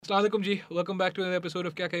Assalamu alaikum ji. Welcome back to another episode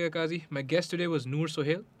of Kya Kahega Kazi. My guest today was Noor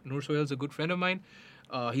Sohail. Noor Sohail is a good friend of mine.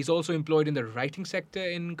 He's also employed in the writing sector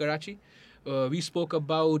in Karachi. We spoke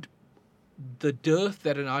about the dearth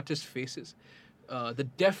that an artist faces, the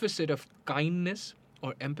deficit of kindness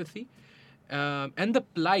or empathy, and the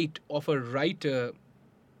plight of a writer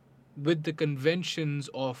with the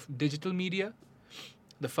conventions of digital media,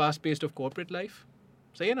 the fast pace of corporate life.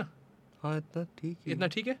 सही है ना? हाँ इतना ठीक है. इतना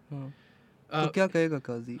ठीक है? हाँ. तो क्या कहेगा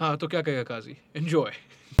काजी? हाँ तो क्या कहेगा काजी? Enjoy.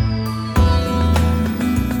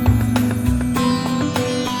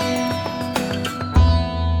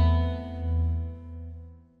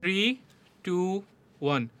 3, 2,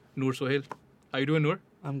 1. Noor Sohail. How you doing, Noor?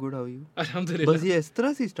 I'm good. How are you? Alhamdulillah. बस ये इस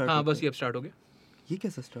तरह से स्टार्ट. हाँ बस ये अब स्टार्ट हो गया. ये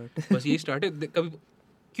कैसा स्टार्ट है? बस यही स्टार्ट है. कभी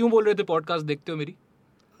क्यों बोल रहे थे पॉडकास्ट देखते हो मेरी?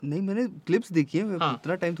 नहीं मैंने क्लिप्स देखी है. हाँ.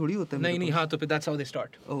 इतना टाइम थोड़ी होता है. नहीं हाँ तो फिर that's how they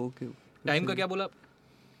start. Okay. Time का क्या बोला?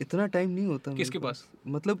 इतना टाइम नहीं होता. किसके पास?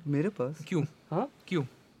 मतलब मेरे पास. क्यों? हाँ क्यों?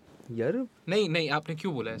 यार नहीं आपने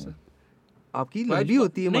क्यों बोला ऐसा? आपकी लंबी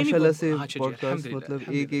होती है माशाल्लाह से हाँ, चलिए, पॉडकास्ट. अल्हम्दुलिल्लाह,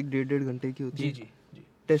 मतलब एक डेढ़ घंटे की होती है. जी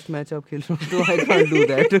टेस्ट मैच आप खेल रहे हो तो आई कांट डू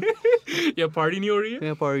दैट. ये पार्टी नहीं हो रही है?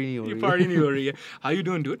 मैं पार्टी नहीं हो ये रही. पार्टी नहीं हो रही है. How you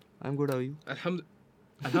doing, dude? I am good. How are you?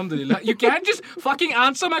 Alhamdulillah. You can't just fucking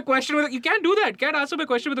answer my question with. You can't do that. Can't answer my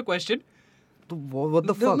question with a question. तो what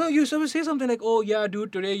the fuck? No, you say something like, "Oh yeah,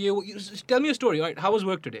 dude, today you tell me a story. All right, how was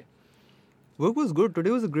work today?" Work was good.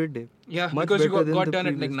 Today was a great day. Yeah, Much because you better than got the done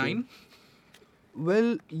at like previous 9. day. Well,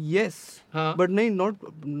 yes. हाँ. But नहीं, not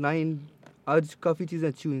 9. आज काफ़ी चीज़ें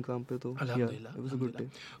अच्छी हुई काम पे तो. Alhamdulillah. Yeah, it was a good day.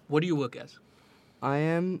 What do you work as? I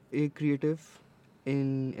am a creative in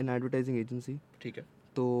an advertising agency. ठीक है.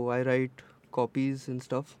 तो I write copies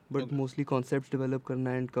and stuff, but Okay. mostly concepts develop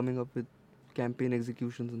करना and coming up with campaign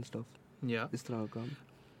executions and stuff. Yeah. इस तरह का काम.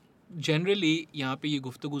 Generally, यहाँ पे ये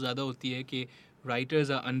गुफ्तगू ज़्यादा होती है कि writers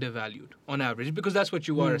are undervalued on average because that's what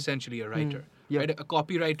you are essentially, a writer. Yeah. Right? A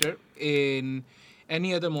copywriter in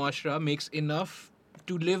any other muashra makes enough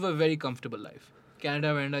to live a very comfortable life.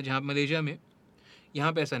 Canada वैनडा जहाँ Malaysia में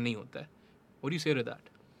यहाँ पे ऐसा नहीं होता है. What do you say to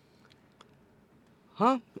that?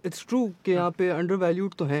 हाँ, it's true कि यहाँ पे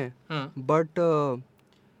undervalued तो हैं. हाँ. But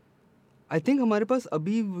I think हमारे पास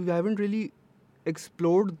अभी we haven't really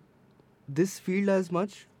explored this field as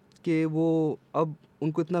much कि वो अब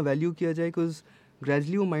उनको इतना वैल्यू किया जाए because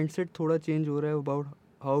gradually वो mindset थोड़ा change हो रहा है about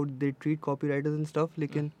how they treat copywriters and stuff.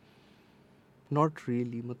 लेकिन not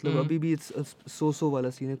really. मतलब अभी भी it's so वाला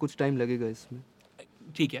सीन है. कुछ टाइम लगेगा इसमें.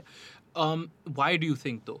 ठीक है. Why do you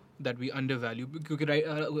think though that we undervalue? क्योंकि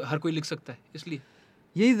हर कोई लिख सकता है इसलिए.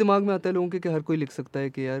 यही दिमाग में आता है लोगों के कि हर कोई लिख सकता है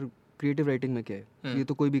कि यार क्रिएटिव राइटिंग में क्या है, ये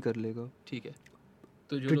तो कोई भी कर लेगा. ठीक है.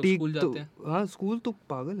 तो जो लोग स्कूल जाते हैं. हाँ स्कूल तो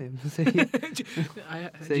पागल है. सही है.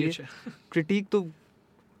 सही है. क्रिटिक तो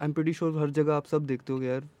आई एम प्रीटी श्योर हर जगह आप सब देखते हो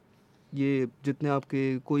यार. ये जितने आपके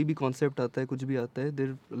कोई भी कॉन्सेप्ट आता है, कुछ भी आता है,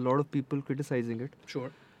 there lot of people criticising it.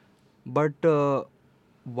 Sure. But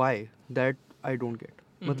why that I don't get.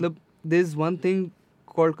 मतलब there is one thing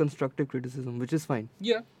called constructive criticism, which is fine.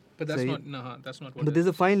 Yeah, but that's Sahi. not. That's not what. But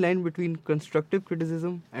there's a fine line between constructive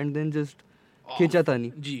criticism and then just खींचातानी.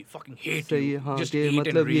 Ji, fucking hate सही you. है. हाँ Just कि hate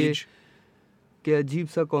मतलब and ये rage. क्या अजीब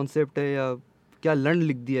सा concept है या क्या लंड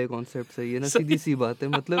लिख दिया है कॉन्सेप्ट. सही है ना. सीधी सी बात है.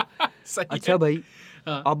 मतलब सही अच्छा है. भाई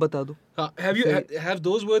हाँ. आप बता दो. Have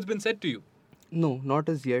those words been said to you? No, not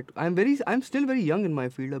as yet. I'm still very young in my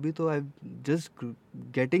field. अभी तो I'm just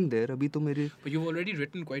getting there. अभी तो मेरे But you've already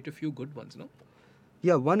written quite a few good ones, no?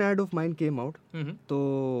 yeah, one ad of mine came out. तो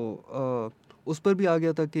उस पर भी आ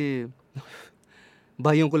गया था कि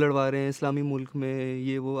भाइयों को लड़वा रहे हैं इस्लामी मुल्क में,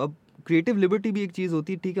 ये वो. अब क्रिएटिव लिबर्टी भी एक चीज़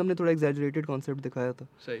होती है. ठीक है, हमने थोड़ा एग्जैजरेटेड कॉन्सेप्ट दिखाया था.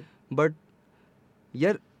 सही. बट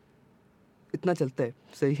यार इतना चलता है.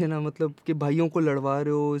 सही है ना. मतलब कि भाइयों को लड़वा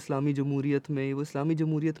रहे हो इस्लामी जमहूरियत में, वो इस्लामी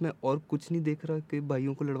जमहूरियत में और कुछ नहीं देख रहा कि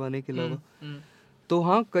भाइयों को लड़वाने के अलावा. तो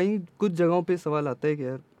हाँ कहीं कुछ जगहों पे सवाल आता है कि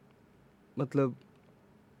यार मतलब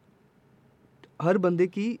हर बंदे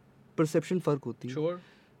की परसेप्शन फ़र्क होती है. Sure.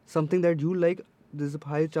 Something that you like, there is a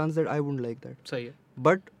high chance that I wouldn't like that. सही है.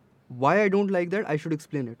 But why I don't like that I should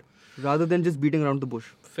explain it rather than just beating around the bush.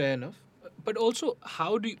 Fair enough. But also,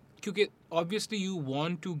 how do you? Because obviously you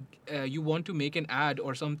want to make an ad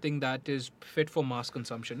or something that is fit for mass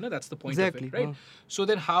consumption. No, that's the point Exactly, of it, right? So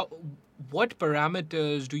then, what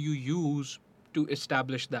parameters do you use to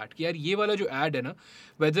establish that? कि यार ये वाला जो ad है ना,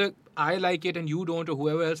 whether I like it and you don't or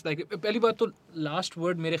whoever else like it. पहली बात तो last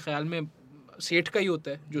word मेरे ख्याल में सेठ का ही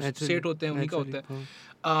होता है, जो सेठ होते हैं उन्हीं का होता है.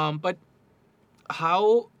 But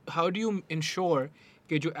how do you ensure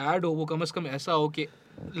कि जो ad हो वो कम से कम ऐसा हो कि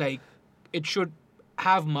like it should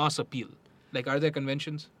have mass appeal? Like, are there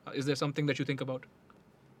conventions? Is there something that you think about?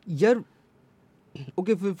 यार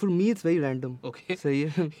Okay, for me it's very random. Okay. सही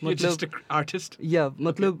है. You're just an artist. Yeah,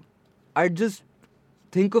 मतलब I just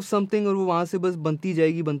think of something और वो वहाँ से बस बनती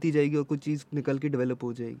जाएगी और कुछ चीज़ निकल के डेवलप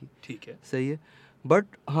हो जाएगी. ठीक है. सही है. बट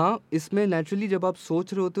हाँ, इसमें नेचुरली जब आप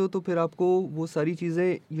सोच रहे होते हो तो फिर आपको वो सारी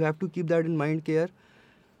चीज़ें you have to keep that in mind के यार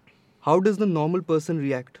how does the normal person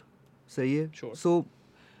react. सही है. Sure. So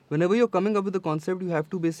whenever you're coming up with a concept, you have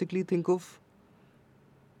to basically think of,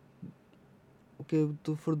 okay,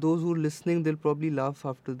 so for those who are listening, they'll probably laugh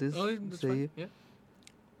after this. Oh, that's सही fine. है. Yeah.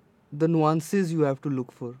 The nuances you have to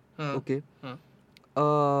look for. हाँ. Okay. हाँ.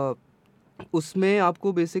 उसमें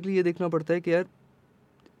आपको basically ये देखना पड़ता है कि यार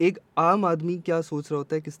एक आम आदमी क्या सोच रहा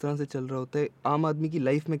होता है, किस तरह से चल रहा होता है, आम आदमी की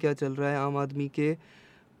लाइफ में क्या चल रहा है, आम आदमी के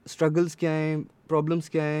स्ट्रगल्स क्या हैं, प्रॉब्लम्स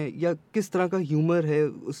क्या हैं, या किस तरह का ह्यूमर है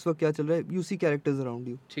उस वक्त क्या चल रहा है. You see characters around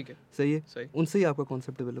you. ठीक है. सही है. सही. उनसे ही आपका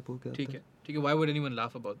कॉन्सेप्ट डेवलप हो गया. ठीक है. ठीक है. Why would anyone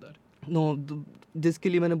laugh about that? No, जिसके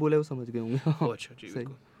लिए मैंने बोला है वो समझ गए होंगे. Oh, अच्छा जी. सही.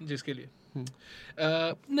 बिल्कुल. जिसके लिए.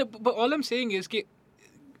 No, but all I'm saying is कि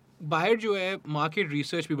बाहर जो है मार्केट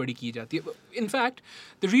रिसर्च भी बड़ी की जाती है. In fact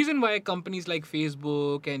the reason why companies like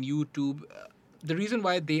Facebook and YouTube, the reason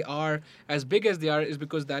why they are as big as they are is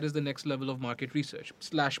because that is the next level of market research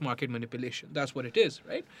 / market manipulation. That's what it is,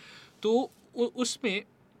 right? तो उसमें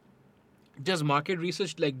does market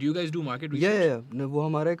research, like, do you guys do market research? या वो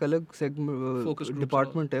हमारा एक अलग Focus groups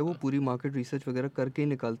department है. वो हाँ. पूरी मार्केट रिसर्च वगैरह करके ही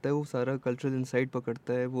निकालता है. वो सारा कल्चरल इंसाइट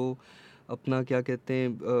पकड़ता है. वो अपना क्या कहते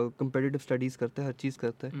हैं कंपेटिटिव स्टडीज़ करता है, हर चीज़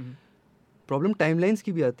करता है. प्रॉब्लम टाइमलाइंस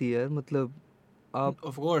की भी आती है यार. मतलब आप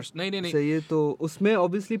Of course. नहीं. सही है. तो उसमें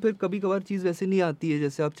ऑब्वियसली फिर कभी कभार चीज़ वैसे नहीं आती है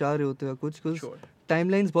जैसे आप चाह रहे होते हो कुछ Sure.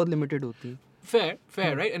 टाइमलाइंस बहुत लिमिटेड होती हैं.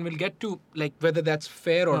 Fair, right? And we'll get to like whether that's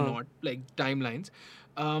fair or हाँ. not, like timelines.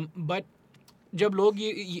 But जब लोग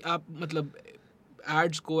ये आप मतलब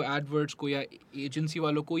एड्स को, एडवर्ट्स को, या एजेंसी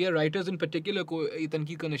वालों को, या राइटर्स इन पर्टिकुलर को ये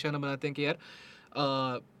तनकीद का निशाना बनाते हैं कि यार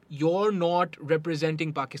you're not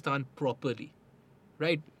representing Pakistan properly,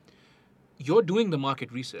 right? You're doing the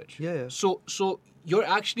market research. Yeah. So you're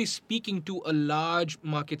actually speaking to a large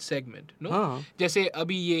market segment, no? हाँ. जैसे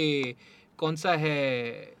अभी ये कौन सा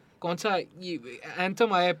ये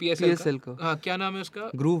एंथम आया PSL का. हाँ, क्या नाम है उसका?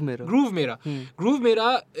 ग्रूव मेरा.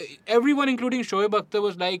 Everyone including Shoaib Akhtar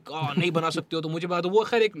was like नहीं बना सकते हो तो मुझे बना दो. वो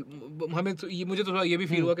खैर एक हमें मुझे तो ये भी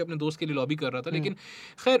फील हुआ कि अपने दोस्त के लिए लॉबी कर रहा था. लेकिन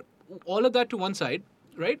खैर all of that to one side,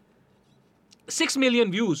 right? 6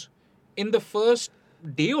 million views in the first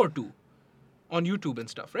day or two on YouTube and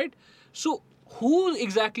stuff, right? So who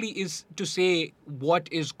exactly is to say what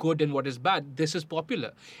is good and what is bad? This is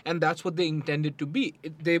popular, and that's what they intended to be.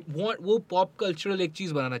 They want वो pop cultural एक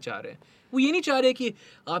चीज़ बनाना चाह रहे हैं. वो ये नहीं चाह रहे कि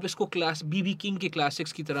आप इसको क्लास BB King के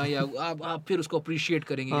क्लासिक्स की तरह या आप फिर उसको अप्रिशिएट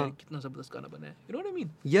करेंगे. यार कितना ज़बरदस्त गाना बना है. You know what I mean?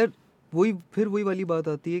 यार वही वाली बात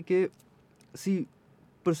आती है कि सी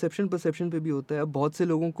परसेप्शन पे भी होता है. अब बहुत से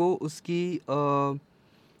लोगों को उसकी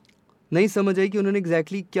नहीं समझ आई कि उन्होंने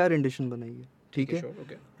एग्जैक्टली क्या रेंडिशन बनाई है. ठीक है.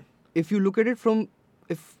 If you look at it from,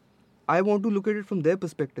 if I want to look at it from their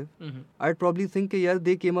perspective, I probably think कि यार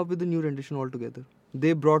दे came up with a new rendition all together.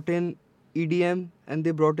 They brought in EDM and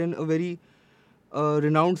they brought in a very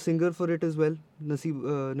renowned singer for it as well.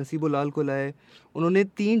 नसीबो लाल को लाए. उन्होंने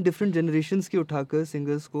 3 different generations के उठाकर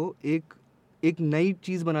singers को एक नई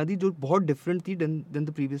चीज बना दी जो बहुत डिफरेंट थी than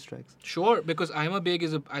the previous tracks. Sure, because I'm a big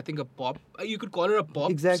is I think a pop. You could call her a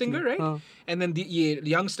pop singer, right? हाँ. And then the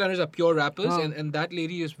youngsters are pure rappers, हाँ. and that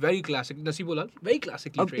lady is very classic. Nasibo Lal, very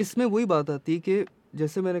classically अब trained. इसमें वही बात आती है कि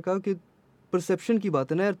जैसे मैंने कहा कि परसेप्शन की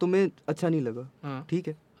बात है ना यार. तुम्हें अच्छा नहीं लगा, हाँ. ठीक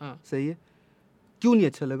है, हाँ. सही है. क्यों नहीं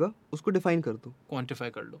अच्छा लगा उसको डिफाइन कर दो, Quantify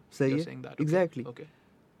कर लो. सही You're है. saying that. Exactly. Okay.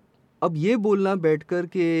 अब ये बोलना बैठकर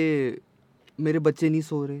के मेरे बच्चे नहीं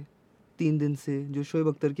सो रहे 3 दिन से, जो शोएब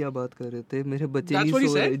अख्तर की आप बात कर रहे थे, मेरे बच्चे That's नहीं what he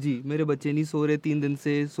सो रहे said? जी, मेरे बच्चे नहीं सो रहे 3 दिन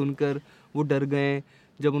से सुनकर वो डर गए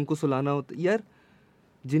जब उनको सुलाना होता. यार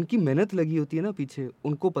जिनकी मेहनत लगी होती है ना पीछे,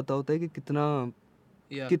 उनको पता होता है कि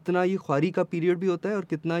Yeah. कितना ये ख्वारी का पीरियड भी होता है और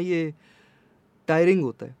कितना ये टायरिंग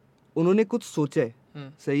होता है. उन्होंने कुछ सोचा है,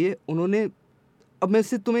 सही है. उन्होंने, अब मैं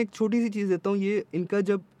सिर्फ तुम्हें एक छोटी सी चीज़ देता हूँ. ये इनका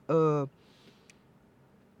जब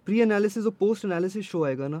प्री एनालिसिस और पोस्ट एनालिसिस शो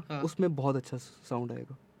आएगा ना, हाँ. उसमें बहुत अच्छा साउंड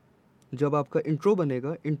आएगा. जब आपका इंट्रो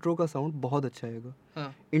बनेगा, इंट्रो का साउंड बहुत अच्छा आएगा.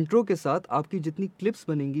 हाँ. इंट्रो के साथ आपकी जितनी क्लिप्स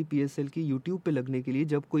बनेंगी PSL की यूट्यूब पे लगने के लिए,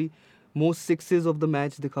 जब कोई most sixes of the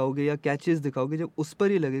match दिखाओगे या कैचेस दिखाओगे, जब उस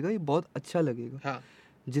पर ये लगेगा, ये बहुत अच्छा लगेगा. हाँ.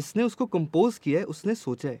 जिसने उसको कंपोज किया है उसने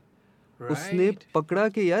सोचा है, उसने Right. पकड़ा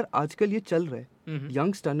कि यार आजकल ये चल रहा है. Mhm.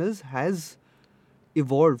 Young Stunners has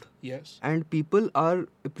evolved Yes. and people are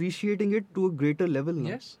appreciating it to a greater level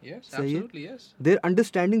now. Yes. Yes. सही है? Absolutely. Yes. They're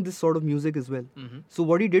understanding this sort of music as well. Mhm. So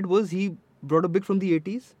what he did was he brought a bit from the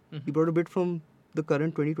 80s, Mhm. he brought a bit from the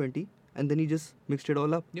current 2020, and then he just mixed it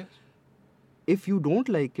all up. Yes. If you don't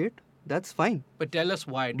like it, that's fine. But tell us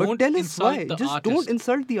why. But Don't tell us insult why. the Just artist. don't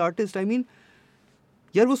insult the artist. I mean,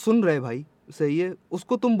 यार वो सुन रहा है भाई, सही है.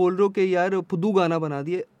 उसको तुम बोल रहे हो कि यार फुद्दू गाना बना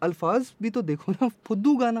दिए. अल्फाज भी तो देखो ना,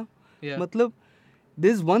 फुद्दू गाना. Yeah. मतलब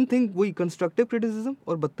there is one thing, वही कंस्ट्रक्टिव क्रिटिसिज्म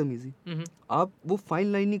और बदतमीजी. Mhm. आप वो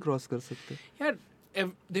फाइन लाइन नहीं क्रॉस कर सकते. यार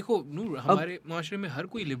देखो नूर, हमारे माशरे में हर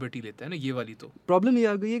कोई लिबर्टी लेता है ना, ये वाली तो. प्रॉब्लम ये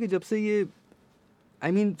आ गई है कि जब से ये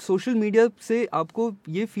सोशल मीडिया से आपको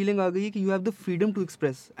ये फीलिंग आ गई है कि you have the freedom to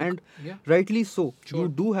express, and Yeah. Rightly so, Sure. You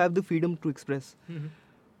do have the freedom to express, Mhm.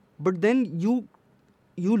 But then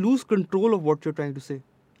you lose control of what you're trying to say.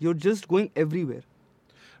 You're just going everywhere.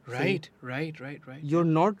 Right. You're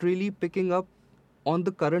not really picking up on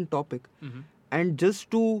the current topic. Mhm. And just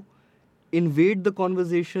to invade the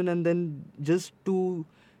conversation and then just to,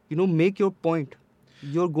 make your point,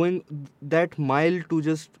 you're going that mile to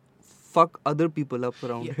just fuck other people up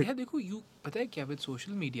around it. Yeah, देखो, you पता है क्या, with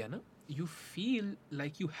social media ना, you feel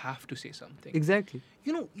like you have to say something. Exactly.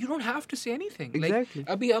 You don't have to say anything. Exactly. Like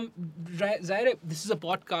अभी हम ज़ाहिर है, this is a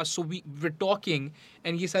podcast, so we're talking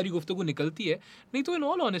and ये सारी गुफ्तगू निकलती है. नहीं तो in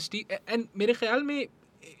all honesty, and मेरे ख्याल में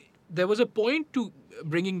there was a point to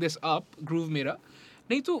bringing this up, groove मेरा.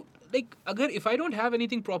 नहीं तो like अगर if I don't have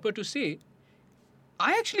anything proper to say,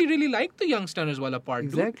 I actually really like the Young Stunners wala part.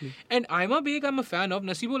 Exactly. Dude. And Aima Baig I'm a fan of.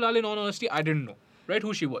 Naseebo Lal, in all honesty, I didn't know, right,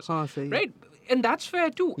 who she was. हाँ, सही है. Right? And that's fair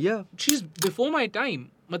too. Yeah. She's before my time.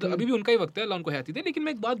 मतलब अभी भी उनका ही वक्त है, अल्लाह उनको हयाती दे. लेकिन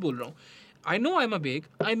मैं एक बात बोल रहा हूँ. I know Aima Baig.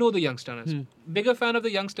 I know the Young Stunners. Bigger fan of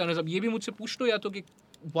the Young Stunners. अब ये भी मुझसे पूछ लो या तो कि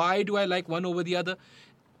why do I like one over the other?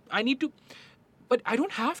 I need to... But I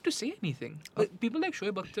don't have to say anything. People like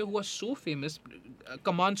Shoaib Akhtar, who are so famous,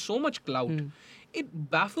 command so much clout. It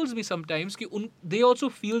baffles me sometimes कि they also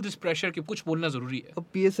feel this pressure कि कुछ बोलना ज़रूरी है.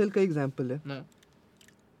 अब PSL का example है. ना,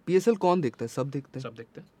 PSL कौन देखता है? सब देखते हैं. सब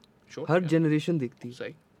देखते हैं. Sure. हर yeah. जनरेशन देखती है.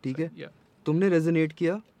 सही. ठीक है. Yeah. तुमने रेजोनेट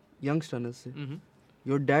किया यंग स्टनर्स से. Mhm.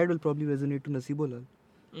 Your dad will probably resonate to Naseebo Lal.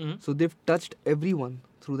 Mhm. So they've touched everyone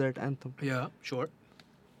through that anthem. Yeah. Sure.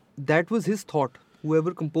 That was his thought.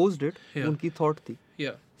 Whoever composed it, Yeah. उनकी thought थी.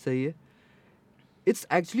 Yeah. सही है. It's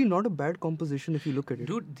actually not a bad composition if you look at it.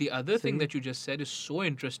 Dude, the other thing सही. that you just said is so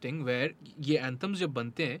interesting, where ये anthems जब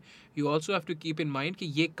बनते हैं, you also have to keep in mind कि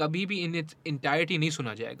ये कभी भी in its entirety नहीं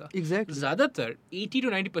सुना जाएगा. Exactly. ज़्यादातर 80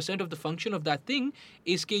 to 90% of the function of that thing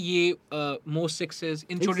is कि ये more sixes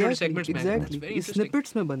in छोटे-छोटे segments में. That's Exactly. very ये interesting.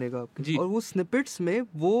 snippets में बनेगा आपके. जी. और वो snippets में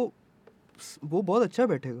वो बहुत अच्छा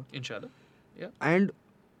बैठेगा. Inshallah. Yeah. And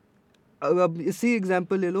अब इसी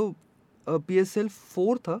एग्जांपल ले लो. PSL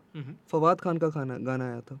 4 था. Mhm. फवाद खान का गाना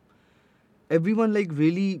आया था. Everyone like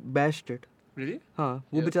really bashed it. Really? हाँ,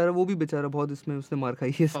 वो Yeah. बेचारा बहुत इसमें उसने मार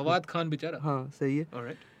खाई है. फवाद खान बेचारा. हाँ, सही है. All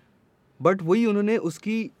right. बट वही उन्होंने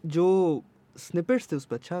उसकी जो स्निपेट्स थे उस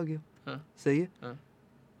पर अच्छा आ गया. हाँ. सही है. हाँ.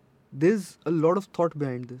 There's a lot of thought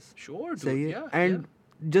behind this. Sure, dude. सही है. Yeah.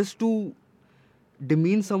 And just to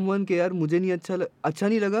demean someone के यार मुझे नहीं अच्छा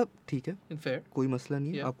नहीं लगा, ठीक है, yeah. Fair. कोई मसला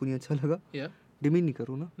नहीं है. Yeah. आपको नहीं अच्छा लगा, Yeah. डिमीन नहीं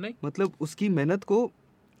करो ना. नहीं. मतलब उसकी मेहनत को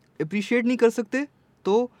अप्रिशिएट नहीं कर सकते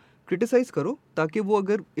तो क्रिटिसाइज करो, ताकि वो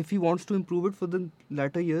अगर if he wants to improve it for the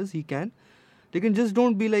latter years he can. लेकिन जस्ट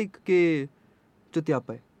डोंट बी लाइक के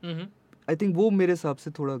चुतियापा है. Mhm. आई थिंक वो मेरे हिसाब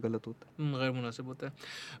से थोड़ा गलत होता है. गैर मुनासिब होता है.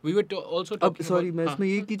 We were also अब talking सॉरी about... मैं हाँ. इसमें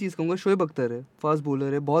एक ही चीज़ कहूँगा. शोएब अख्तर है, फास्ट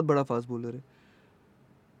बॉलर है, बहुत बड़ा फास्ट बॉलर है.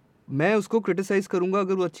 मैं उसको क्रिटिसाइज करूंगा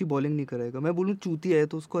अगर वो अच्छी बॉलिंग नहीं करेगा. मैं बोलूँ चूतिया है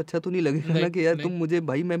तो उसको अच्छा तो नहीं लगेगा ना कि यार तुम मुझे,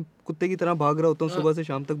 भाई मैं कुत्ते की तरह भाग रहा होता हूँ सुबह से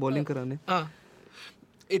शाम तक बॉलिंग कराने.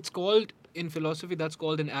 It's called, in philosophy, that's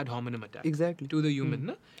called an ad hominem attack. Exactly. To the human.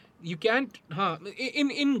 Na? You can't,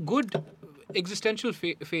 in good existential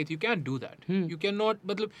faith, you can't do that. You cannot,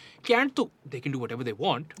 मतलब, can't तो, they can do whatever they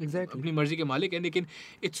want. Exactly. अपनी मर्जी के मालिक हैं, लेकिन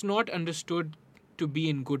it's not understood to be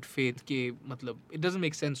in good faith के, मतलब, it doesn't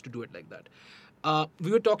make sense to do it like that.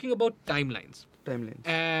 We were talking about timelines. Timelines.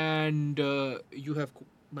 And you have,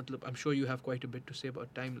 मतलब, I'm sure you have quite a bit to say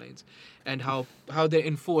about timelines and how they're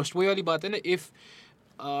enforced. वही वाली बात है ना, if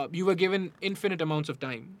you were given infinite amounts of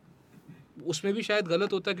time, उसमें भी शायद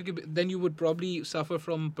गलत होता क्योंकि then you would probably suffer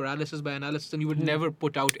from paralysis by analysis and you would never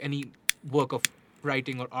put out any work of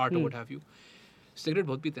writing or art or what have you. Cigarette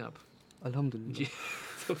बहुत पीते हैं आप? अल्हम्दुलिल्लाह. जी.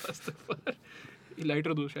 तो अस्तगफुर. ये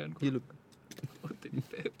लाइटर दो शायद. ये look.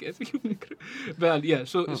 कैसे क्यों देख रहे? Well, yeah.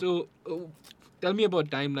 So tell me about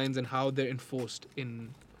timelines and how they're enforced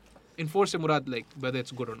से मुराद, like whether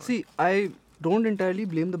it's good or not. See, I don't entirely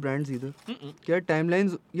blame the brands either. क्या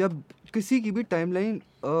timelines या किसी की भी timeline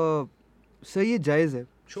सही है, जायज़ है.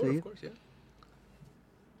 Sure, सही of है. course, yeah.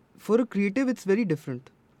 For a creative it's very different.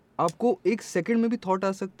 आपको एक सेकंड में भी थॉट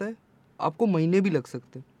आ सकता है, आपको महीने भी लग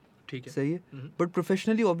सकते हैं. ठीक है. सही है. Mhm. But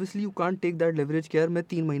professionally obviously you can't take that leverage कि यार मैं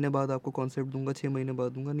 3 महीने बाद आपको कॉन्सेप्ट दूंगा, 6 महीने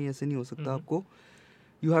बाद दूंगा. नहीं, ऐसे नहीं हो सकता. Mhm. आपको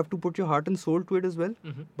you have to put your heart and soul to it as well,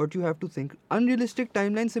 Mhm. But you have to think. Unrealistic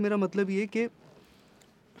timeline से मेरा मतलब ये कि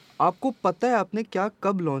आपको पता है आपने क्या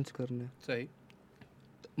कब लॉन्च करना है. सही.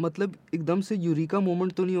 मतलब एकदम से यूरिका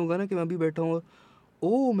मोमेंट तो नहीं होगा ना कि मैं भी बैठा हूँ और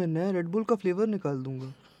ओ मैं नया रेड बुल का फ्लेवर निकाल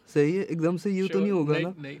दूंगा. सही है. एकदम से ये तो Sure. नहीं होगा नहीं,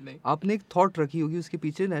 ना. नहीं, नहीं. आपने एक थॉट रखी होगी उसके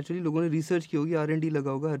पीछे, नेचुरली लोगों ने रिसर्च की होगी, R&D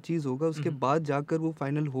लगा होगा, हर चीज़ होगा, उसके Mhm. बाद जाकर वो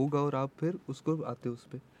फाइनल होगा और आप फिर उसको आते हो उस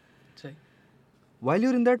पर. सही. while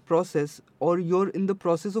you're in that process or you're in the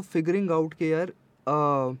process of figuring out कि यार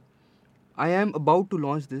I am about to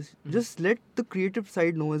launch this, Mhm. just let the creative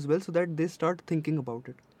side know as well so that they start thinking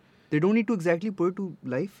about it. They don't need to exactly put it to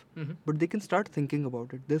life, Mhm. but they can start thinking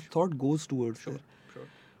about it. Their thought goes towards Sure. there. Sure.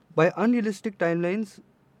 By unrealistic timelines,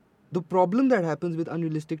 the problem that happens with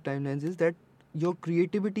unrealistic timelines is that your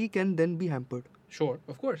creativity can then be hampered. Sure.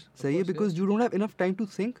 Of course. Of Sahi hai? course, Because you don't have enough time to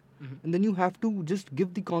think, Mhm. and then you have to just give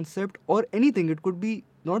the concept or anything. It could be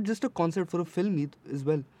not just a concept for a film as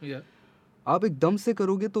well. Yeah. आप एकदम से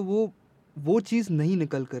करोगे तो वो चीज़ नहीं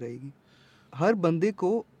निकल कर आएगी. हर बंदे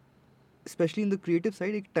को specially in the creative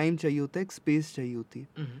side एक टाइम चाहिए होता है, एक स्पेस चाहिए होती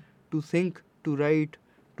है Mhm. To think, to write,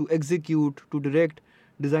 to execute, to direct.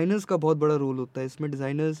 Designers का बहुत बड़ा रोल होता है इसमें.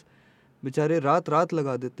 डिज़ाइनर्स बेचारे रात रात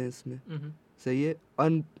लगा देते हैं इसमें. Mhm. सही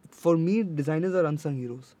है. For me designers are unsung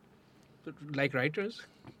heroes. Like writers.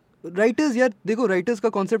 Writers यार देखो, राइटर्स का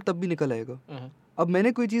कॉन्सेप्ट तब भी निकल आएगा. Uh-huh. अब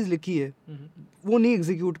मैंने कोई चीज़ लिखी है, Mhm. वो नहीं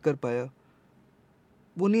एग्जीक्यूट कर पाया,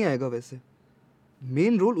 वो नहीं आएगा. वैसे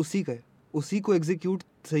मेन रोल उसी का है, उसी को एग्जीक्यूट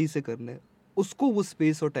सही से करना है. उसको वो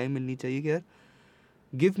स्पेस और टाइम मिलनी चाहिए कि यार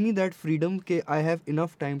गिव मी दैट फ्रीडम के I have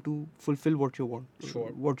enough time to fulfil what you want,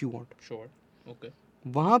 Sure. What you want. Sure. Okay.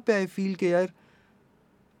 वहाँ पे आई फील के यार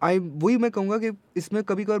वही मैं कहूँगा कि इसमें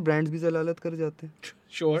कभी कभार ब्रांड्स भी जलालत कर जाते हैं.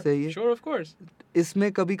 Sure. सही है. Sure. Of course.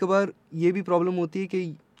 इसमें कभी कभार ये भी प्रॉब्लम होती है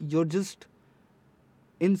कि you're just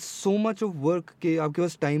in so much of work कि आपके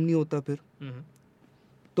पास टाइम नहीं होता फिर. Mhm.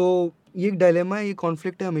 तो ये एक डायलेमा है, ये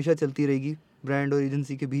कॉन्फ्लिक्ट है, हमेशा चलती रहेगी ब्रांड और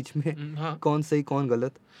एजेंसी के बीच में. हाँ. कौन सही कौन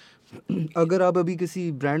गलत. अगर आप अभी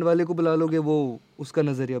किसी ब्रांड वाले को बुला लोगे, वो उसका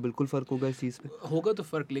नज़रिया बिल्कुल फ़र्क होगा इस चीज़ पे. होगा तो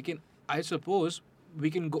फर्क, लेकिन I suppose we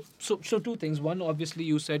can go. So two things. One, obviously,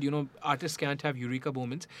 you said artists can't have eureka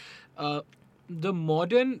moments. The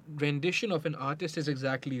modern rendition of an artist is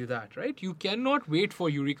exactly that, right? You cannot wait for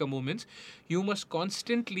eureka moments. You must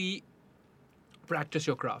constantly practice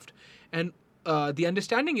your craft, and the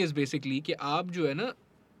understanding is basically कि आप जो है ना,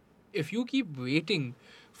 if you keep waiting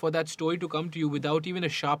for that story to come to you without even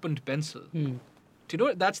a sharpened pencil.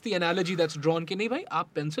 That's the analogy that's drawn कि नहीं भाई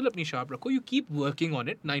आप pencil अपनी sharp रखो, you keep working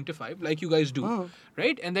on it 9 to 5 like you guys do, हाँ.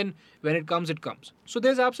 right? And then when it comes. So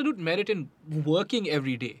there's absolute merit in working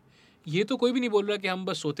every day. ये तो कोई भी नहीं बोल रहा कि हम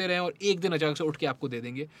बस सोते रहें और एक दिन अचानक से उठ के आपको दे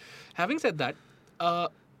देंगे. Having said that,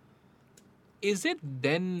 is it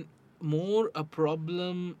then more a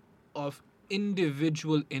problem of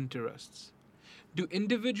individual interests? Do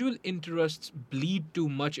individual interests bleed too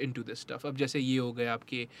much into this stuff? अब जैसे ये हो गए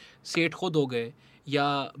आपके सेठ खुद हो गए, या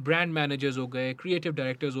ब्रांड मैनेजर्स हो गए, क्रिएटिव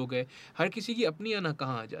डायरेक्टर्स हो गए, हर किसी की अपनी आना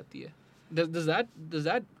कहाँ आ जाती है. Does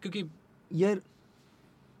that क्योंकि यार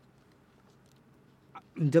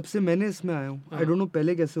जब से मैंने इसमें आया हूँ, आई डोंट नो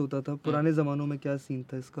पहले कैसे होता था, पुराने ज़मानों में क्या सीन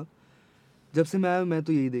था इसका. जब से मैं आया मैं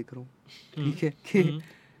तो यही देख रहा हूँ, ठीक है, कि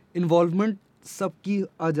इन्वॉल्वमेंट सबकी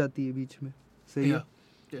आ जाती है बीच में. सही है.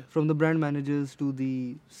 From the brand managers to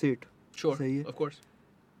the set. Sure, सही है. of course.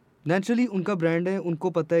 नेचुरली उनका ब्रांड है, उनको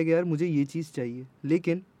पता है कि यार मुझे ये चीज़ चाहिए.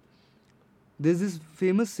 लेकिन दिस दिस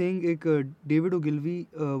फेमस सेइंग, एक David Ogilvy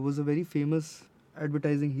was a very famous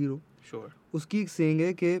advertising hero. Sure. उसकी एक सेइंग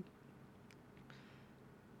है कि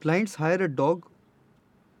clients hire a dog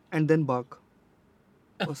and then bark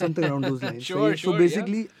or something around those lines. Sure, so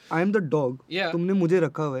basically I am the dog. Yeah. तुमने मुझे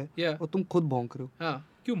रखा हुआ है Yeah. और तुम खुद भौंक रहे हो. हाँ,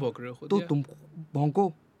 क्यों भौंक रहे हो खुद? तो Yeah. तुम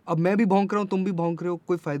भौंको. अब मैं भी भौंक रहा हूँ, तुम भी भौंक रहे हो,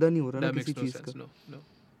 कोई फायदा नहीं हो रहा ना That किसी makes no चीज़ sense. का. No.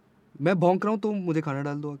 मैं भौंक रहा हूँ तो मुझे खाना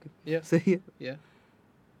डाल दो आके. Yeah. सही है. Yeah.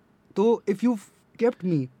 तो if you kept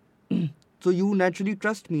me, so you naturally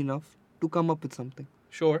trust me enough to come up with something.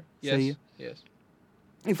 Sure. Yes. सही है. Yes.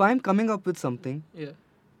 If I'm coming up with something, Yeah.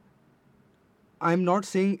 I'm not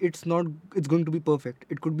saying it's going to be perfect.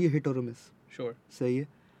 It could be a hit or a miss. Sure. सही है.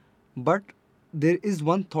 But there is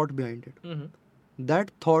one thought behind it. Mm-hmm.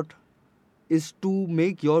 That thought is to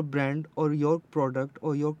make your brand or your product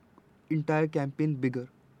or your entire campaign bigger.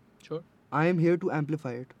 Sure. I am here to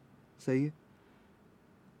amplify it. सही है.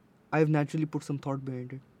 I've naturally put some thought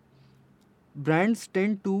behind it. brands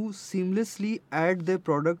tend to seamlessly add their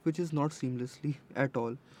product which is not seamlessly at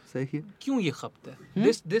all. सही है. क्यों ये खपता है?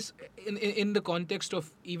 This in the context of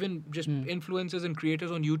even just influencers and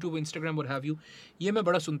creators on YouTube, Instagram, what have you, ये मैं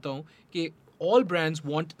बड़ा सुनता हूँ कि all brands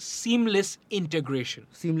want seamless integration.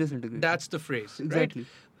 Seamless integration. That's the phrase, Exactly.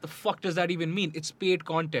 right? The fuck does that even mean? It's paid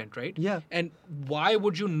content, right? Yeah. And why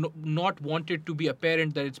would you not want it to be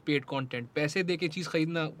apparent that it's paid content? पैसे दे के चीज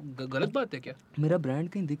खरीदना गलत बात है क्या? मेरा brand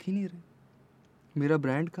कहीं दिख ही नहीं रहा. मेरा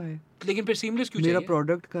ब्रांड कहाँ है? लेकिन फिर सीमलेस क्यों चाहिए? मेरा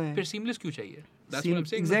प्रोडक्ट कहाँ है? फिर सीमलेस क्यों चाहिए? That's what I'm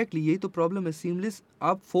saying. Exactly, यही तो प्रॉब्लम है. सीमलेस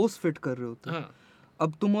आप फोर्स फिट कर रहे होते. हाँ.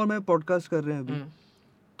 अब तुम और मैं पॉडकास्ट कर रहे हैं अभी.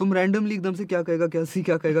 तुम रैंडमली एकदम से क्या कहेगा काजी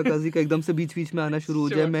का एकदम से बीच में आना शुरू हो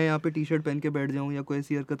जाए. मैं यहाँ पे टी शर्ट पहन के बैठ जाऊँ या कोई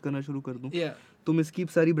ऐसी हरकत करना शुरू कर दूँ. तुम इसकी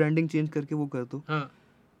सारी ब्रांडिंग चेंज करके वो कर दो.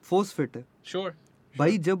 फोर्स फिट है. Sure.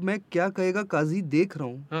 भाई जब मैं क्या कहेगा काजी देख रहा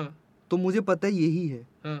हूँ तो मुझे पता है यही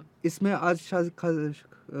है. इसमें आज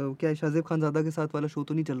शाजिब खानजादा के साथ वाला शो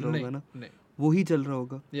तो नहीं चल रहा होगा ना. वो ही चल रहा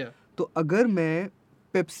होगा. तो अगर मैं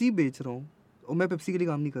पेप्सी बेच रहा हूँ और मैं पेप्सी के लिए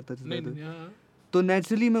काम नहीं करता तो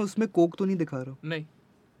नेचुरली मैं उसमें कोक तो नहीं दिखा रहा.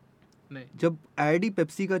 नहीं. जब एड ही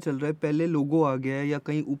पेप्सी का चल रहा है, पहले लोगो आ गया है या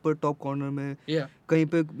कहीं ऊपर टॉप कॉर्नर में कहीं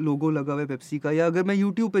पे लोगो लगा हुआ है पेप्सी का, या अगर मैं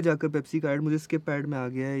यूट्यूब पे जाकर पेप्सी का एड मुझे स्किप एड में आ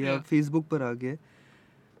गया है या फेसबुक पर आ गया है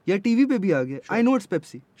या टीवी पे भी आ गया, I know it's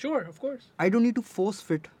Pepsi. Sure, of course. I don't need to force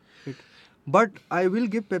fit it, but I will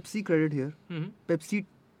give Pepsi credit here. Pepsi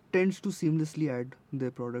tends to seamlessly add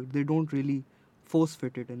their product. They don't really force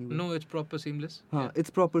fit it anyway. No, it's proper seamless. हाँ,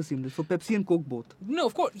 it's proper seamless for Pepsi and Coke both. No,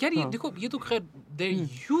 of course. यार ये देखो ये तो खैर they're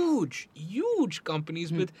huge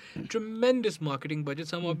companies with tremendous marketing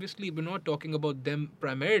budgets. हम obviously we're not talking about them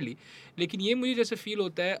primarily. लेकिन ये मुझे जैसे feel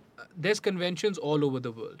होता है there's conventions all over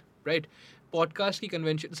the world, right? Podcast की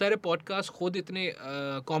कन्वेंशन, सारे पॉडकास्ट खुद इतने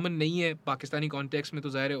कॉमन नहीं है पाकिस्तानी कॉन्टेक्स्ट में, तो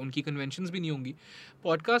ज़ाहिर है उनकी कन्वेंशंस भी नहीं होंगी.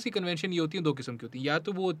 पॉडकास्ट की कन्वेंशन ये होती है, दो किस्म की होती हैं. या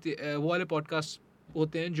तो वो वाले पॉडकास्ट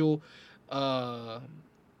होते हैं जो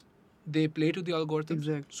they play to the algorithm,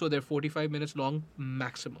 so there 45 minutes long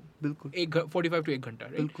maximum. बिल्कुल. 45 to 1 घंटा,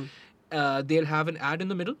 राइट? बिल्कुल. They'll have an ad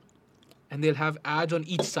in the middle and they'll have ads on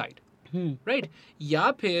each side. Right?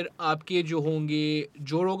 या फिर आपके जो होंगे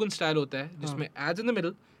जो रोगन स्टाइल होता है जिसमें ads in the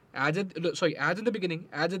middle, ads in the beginning,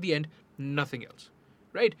 ads at the end, nothing else,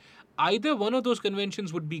 right? Either one of those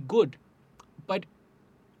conventions would be good, but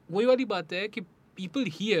वही वाली बात है कि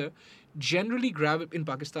people here generally in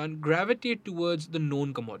Pakistan gravitate towards the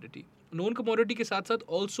known commodity. Known commodity के साथ साथ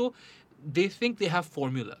also they think they have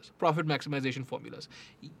formulas, profit maximization formulas.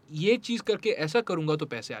 ये चीज़ करके ऐसा करूँगा तो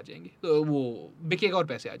पैसे आ जाएंगे, तो वो बिकेगा और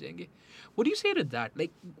पैसे आ जाएंगे. What do you say to that?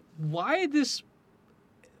 Like,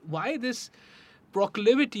 why this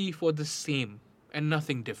proclivity for the same and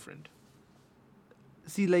nothing different?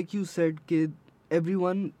 See, like you said, कि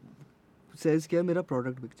everyone says कि मेरा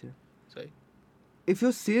product बिक जाए. Sorry. If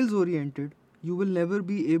you're sales oriented, you will never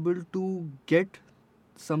be able to get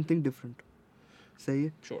something different. सही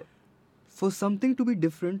है? Sure. For something to be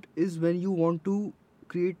different is when you want to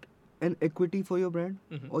create an equity for your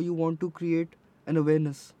brand, or you want to create an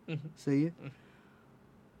awareness. सही है?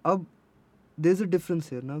 अब there's a difference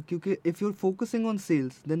here now, क्योंकि if you're focusing on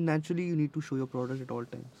sales, then naturally you need to show your product at all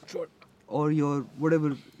times. Sure. Or your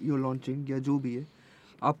whatever you're launching या जो भी है,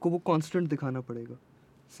 आपको वो constant दिखाना पड़ेगा.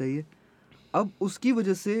 सही है? अब उसकी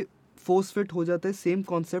वजह से force fit हो जाता है, same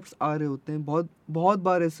concepts आ रहे होते हैं. बहुत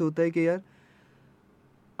बार ऐसे होता है कि यार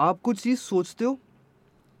आप कुछ चीज़ सोचते हो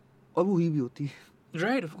और वो हुई भी होती है.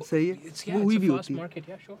 Right, of course. सही है? वो हुई भी होती है.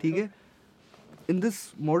 ठीक है? In this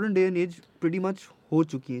modern day and age, pretty much हो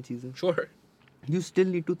चुकी हैं चीज़ें. Sure. You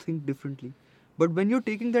still need to think differently. But when you're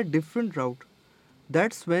taking that different route,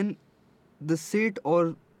 that's when the set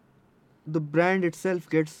or the brand itself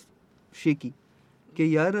gets shaky.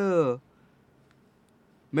 कि यार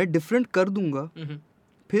मैं different कर दूंगा,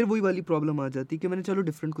 फिर वही वाली प्रॉब्लम आ जाती कि मैंने चलो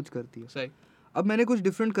different कुछ कर दिया. सही. अब मैंने कुछ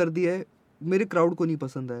different कर दिया है, मेरे crowd को नहीं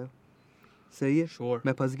पसंद आया. सही है? Sure.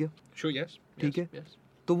 मैं फंस गया. Sure, yes. ठीक है? Yes.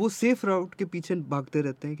 तो वो safe route के पीछे भागते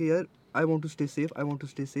रहते हैं कि यार I want to stay safe, I want to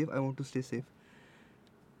stay safe, I want to stay safe.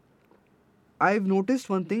 I've noticed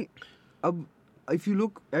one thing. अब if you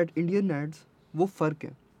look at Indian ads, वो फ़र्क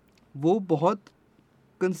है. वो बहुत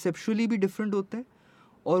conceptually भी different होते हैं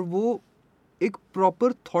और वो एक proper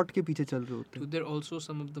thought के पीछे चल रहे होते हैं. They're also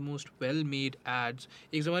some of the most well-made ads.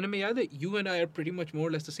 एक ज़माने में याद है, you and I are pretty much more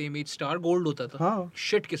or less the same age. Star Gold होता था. हाँ.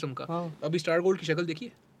 Shit किस्म का. हाँ. अभी Star Gold की शक्ल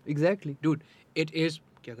देखिए. Exactly. Dude, it is.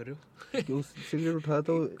 क्या कर रहे हो? कि उस सिगरेट उठाया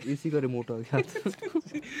तो एसी का रिमोट आ गया.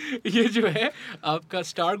 ये जो है आपका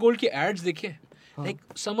Star Gold के ads देखें. Like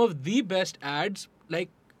some of the best ads, like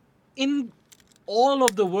in all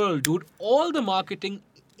of the world, dude. All the marketing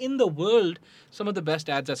in the world some of the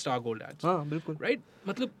best ads are Star Gold ads. हाँ बिल्कुल. Right?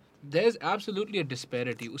 मतलब there's absolutely a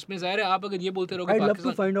disparity. उसमें ज़ाहिर है आप अगर ये बोलते रहोगे I'd love to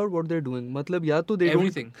Pakistan find out what they're doing. मतलब या तो they don't,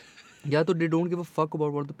 everything. या तो they don't give a fuck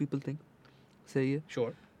about what the people think. सही है.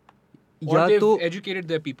 Sure. Or या they've तो educated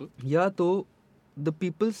their people. या तो the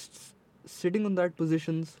people sitting on that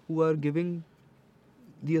positions who are giving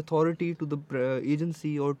the authority to the agency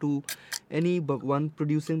or to any one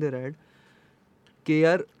producing their ad कि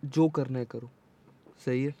यार जो करना है करो.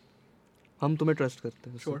 सही है. हम तुम्हें ट्रस्ट करते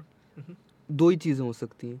हैं. Sure. दो ही चीज़ें हो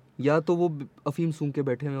सकती हैं. या तो वो अफीम सूंघ के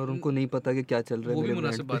बैठे हैं और उनको नहीं पता कि क्या चल रहा है. वो भी मेरे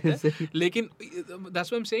मुनासिब brand बात पे. है. लेकिन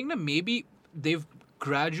that's what I'm saying ना, maybe they've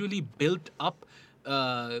gradually built up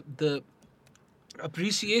the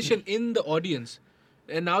appreciation in the audience,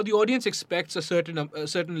 and now the audience expects a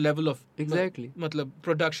certain level of Exactly. मतलब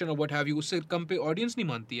production or what have you. उससे कम पे audience नहीं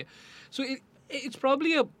मानती है. So it's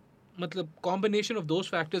probably a मतलब combination of those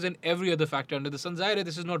factors and every other factor under the sun. Zahir,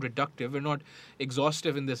 this is not reductive. We're not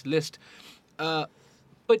exhaustive in this list.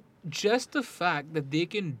 But just the fact that they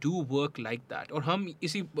can do work like that, और हम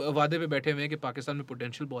इसी वादे पे बैठे हुए हैं कि पाकिस्तान में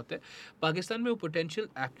potential बहुत है. पाकिस्तान में वो potential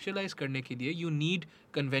actualize करने के लिए you need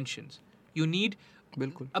conventions. You need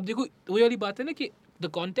बिल्कुल. अब देखो वही वाली बात है ना कि the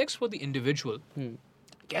context for the individual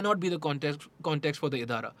cannot be the context for the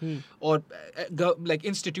idara or like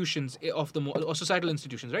institutions of the or societal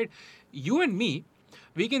institutions, right? You and me,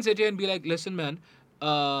 we can sit here and be like, listen man,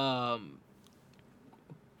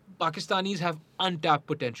 Pakistanis have untapped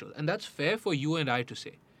potential, and that's fair for you and I to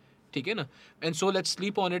say. ठीक है ना? And so let's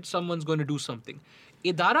sleep on it. Someone's going to do something.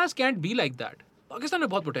 Idaras can't be like that. Pakistan में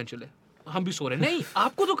बहुत potential है. हम भी सो रहे हैं. नहीं,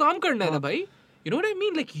 आपको तो काम करना है ना भाई. You know what I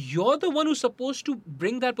mean? Like you're the one who's supposed to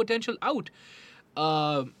bring that potential out.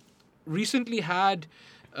 Recently had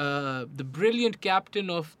the brilliant captain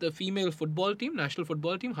of the female football team, national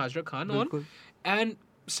football team, Hazra Khan on, and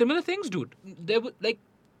similar things, dude. There were like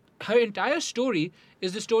her entire story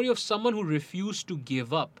is the story of someone who refused to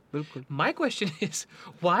give up. बिल्कुल. My question is,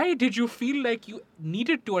 why did you feel like you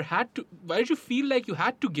needed to or had to? Why did you feel like you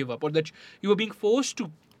had to give up or that you were being forced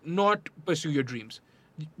to not pursue your dreams?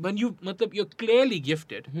 When you're clearly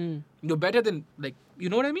gifted, you're better than, like, you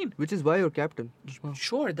know what I mean? Which is why you're captain.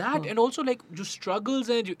 Sure, that and also like your struggles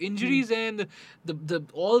and your injuries and the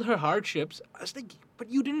all her hardships. I was like,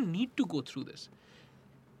 but you didn't need to go through this.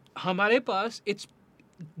 हमारे पास it's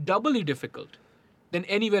doubly difficult than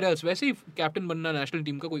anywhere else. वैसे ही captain बनना national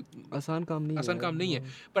team का कोई आसान काम नहीं है.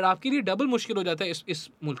 पर आपके लिए डबल मुश्किल हो जाता है इस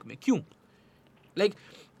मुल्क में. क्यों? Like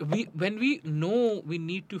when we know we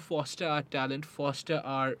need to foster our talent, foster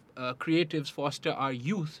our creatives, foster our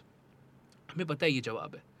youth, हमें पता है ये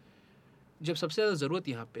जवाब है. जब सबसे ज़्यादा ज़रूरत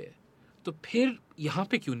यहाँ पे है तो फिर यहाँ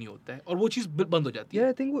पे क्यों नहीं होता है और वो चीज़ बंद हो जाती है.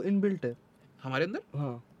 आई थिंक वो इनबिल्ट है हमारे अंदर.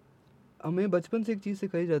 हाँ, हमें बचपन से एक चीज़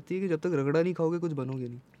सिखाई जाती है कि जब तक रगड़ा नहीं खाओगे कुछ बनोगे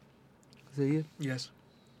नहीं. सही है. यस.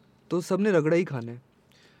 तो सबने रगड़ा ही खाना है.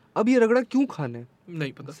 अब ये रगड़ा क्यों खाना है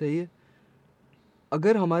नहीं पता. सही है.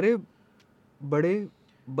 अगर हमारे बड़े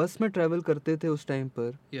बस में ट्रैवल करते थे उस टाइम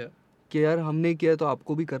पर कि यार हमने किया तो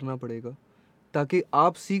आपको भी करना पड़ेगा ताकि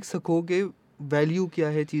आप सीख सको कि वैल्यू क्या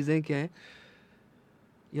है, चीज़ें क्या हैं.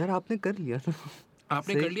 यार आपने कर लिया ना.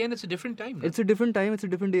 आपने कर लिया. It's a different time. It's a different time. It's a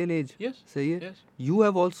different day and age. Yes. सही है. Yes. You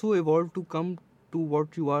have also evolved to come to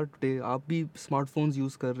what you are today. आप भी स्मार्टफोन्स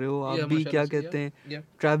यूज़ कर रहे हो. आप भी क्या कहते हैं,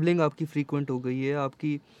 ट्रैवलिंग आपकी फ्रीक्वेंट हो गई है.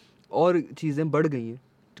 आपकी और चीज़ें बढ़ गई हैं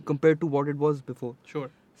compared to what it was before. Sure.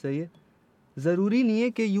 सही है. ज़रूरी नहीं है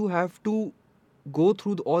कि you have to go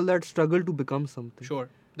through all that struggle to become something. Sure.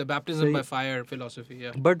 The baptism by fire philosophy.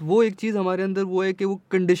 Yeah. But वो एक चीज़ हमारे अंदर वो है कि वो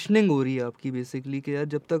कंडीशनिंग हो रही है आपकी बेसिकली कि यार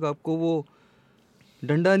जब तक आपको वो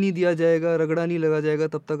डंडा नहीं दिया जाएगा, रगड़ा नहीं लगा जाएगा,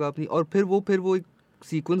 तब तक आप नहीं. और फिर वो एक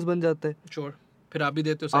सीक्वेंस बन जाता है. Sure. फिर आप भी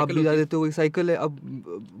देते हो. आप भी देते हो. एक साइकिल है. अब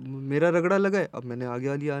मेरा रगड़ा लगा है, अब मैंने आगे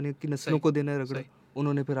वाली आने की नस्लों को देना है रगड़ा.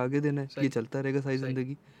 उन्होंने फिर आगे देना है. ये चलता रहेगा सारी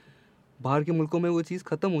जिंदगी. बाहर के मुल्कों में वो चीज़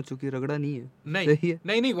खत्म हो चुकी है. रगड़ा नहीं है. सही है.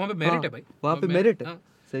 नहीं वहाँ पे मेरिट है भाई. वहाँ पे मेरिट है.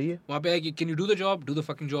 सही है. वहाँ पे है, can you do the job? Do the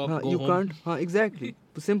fucking job. हाँ, go you home. can't. हाँ, exactly.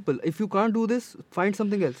 Simple. If you can't do this, find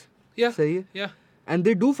something else. Yeah. सही है. Yeah. And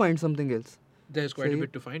they do find something else. There's quite a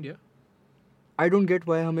bit to find. Yeah. I don't get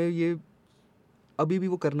why हमें ये अभी भी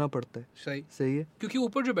वो करना पड़ता है. सही है. क्योंकि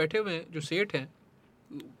ऊपर जो बैठे हुए हैं, जो सेठ हैं,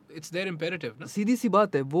 it's their imperative ना. सीधी सी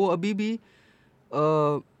बात है. वो अभी भी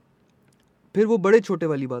फिर वो बड़े छोटे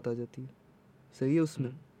वाली बात आ जाती है. सही है.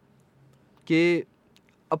 उसमें कि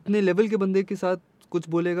अपने लेवल के बंदे के साथ कुछ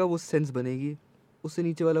बोलेगा वो सेंस बनेगी, उससे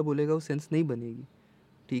नीचे वाला बोलेगा वो सेंस नहीं बनेगी.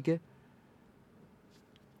 ठीक है.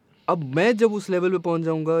 अब मैं जब उस लेवल पे पहुंच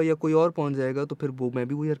जाऊंगा या कोई और पहुंच जाएगा तो फिर मैं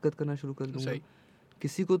भी वही हरकत करना शुरू कर दूंगा.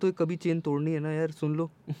 किसी को तो कभी चेन तोड़नी है ना यार. सुन लो.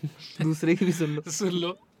 दूसरे की भी सुन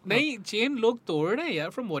लो. नहीं चेन लोग तोड़ रहे हैं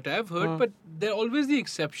यार from what I've heard हाँ. but they're always the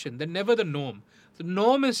exception they're never the norm. The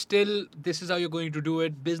norm is still this is how you're going to do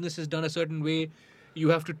it. Business is done a certain way. You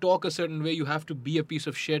have to talk a certain way. You have to be a piece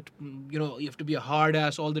of shit. You know, you have to be a hard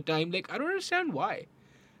ass all the time. Like, I don't understand why.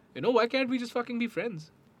 You know, why can't we just fucking be friends?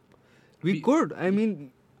 We We- could. I mean,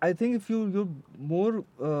 I think if you're more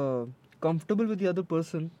comfortable with the other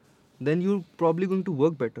person, then you're probably going to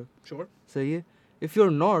work better. Sure. सही है. If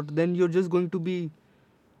you're not, then you're just going to be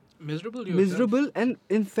Miserable yourself. miserable. And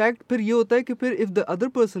in fact, फिर ये होता है कि फिर if the other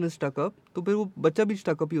person is stuck up, तो फिर वो बच्चा भी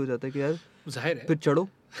stuck up ही हो जाता है कि यार जाहिर है. फिर चढ़ो.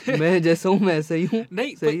 मैं जैसा हूँ मैं ऐसा ही हूँ.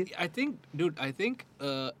 नहीं, सही है. but I think, dude, I think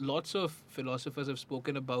lots of philosophers have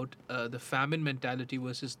spoken about the famine mentality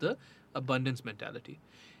versus the abundance mentality.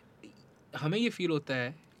 हमें ये feel होता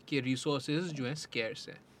है कि resources जो हैं scarce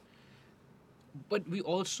हैं. But we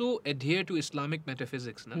also adhere to Islamic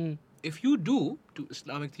metaphysics, na? Hmm. If you do to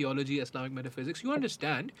Islamic theology, Islamic metaphysics, you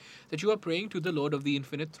understand that you are praying to the Lord of the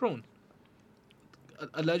infinite throne.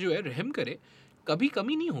 अल्लाह जो है रहम करे, कभी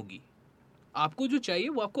कमी नहीं होगी. आपको जो चाहिए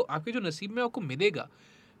वो आपको आपके जो नसीब में आपको मिलेगा.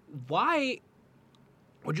 Why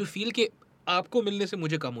would you feel कि आपको मिलने से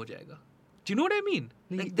मुझे कम हो जाएगा? Do you know what I mean?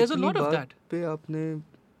 नहीं, Like, there's a इतनी lot of बात that. पे आपने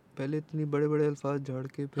पहले इतने बड़े बड़े अल्फाज झाड़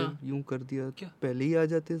के फिर हाँ. यूं कर दिया. क्या? पहले ही आ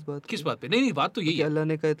जाते इस बात किस पे. बात पे? नहीं नहीं बात तो कि यही है. अल्लाह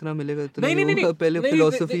ने कहा इतना मिलेगा इतना नहीं, ही नहीं, नहीं, होगा. पहले नहीं,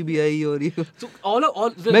 फिलोसफी नहीं, भी आई और ये So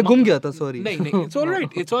all मैं घूम गया था, sorry. नहीं नहीं, it's all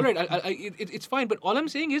right. It's all right. It's fine. But all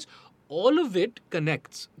I'm saying is, all of it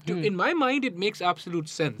connects. In my mind, it makes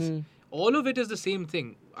absolute sense. All of it is the same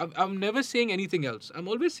thing. I'm never saying anything else.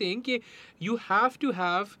 I'm always saying that you have to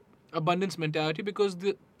have abundance mentality because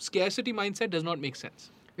the scarcity mindset does not make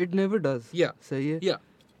sense. It never does. Yeah. सही है. Yeah.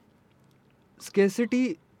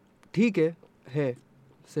 Scarcity ठीक है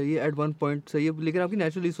सही है eight one point. सही है, लेकिन आपकी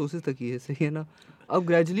नेचुरल रिसोर्सेज तक ही है. सही है ना. अब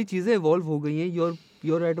ग्रेजुअली चीज़ें इवॉल्व हो गई हैं.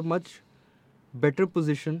 you're at a much better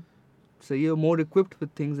position. सही है. More equipped with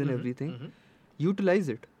things and everything. Utilise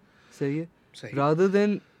it. सही है. सही. Rather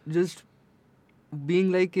than just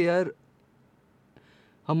being like यार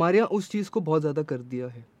हमारे यहाँ उस चीज़ को बहुत ज़्यादा कर दिया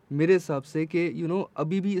है मेरे हिसाब से कि यू नो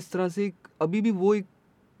अभी भी इस तरह से अभी भी वो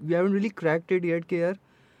we haven't really cracked it yet कि यार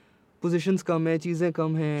पोजीशंस कम है, चीज़ें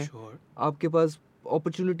कम हैं, Sure. आपके पास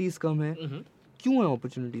अपॉर्चुनिटीज़ कम है. Mhm. क्यों है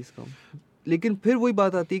अपॉर्चुनिटीज़ कम? लेकिन फिर वही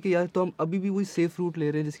बात आती है कि यार तो हम अभी भी वही सेफ रूट ले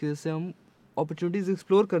रहे हैं जिसकी वजह से हम अपॉर्चुनिटीज़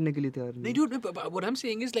एक्सप्लोर करने के लिए तैयार नहीं, नहीं. dude, but what I'm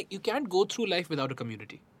saying is like you can't go through life without a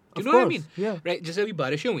community. Do you Of know what I course, mean? yeah. Right? जैसे अभी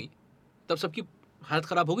बारिशें हुई तब सबकी हालत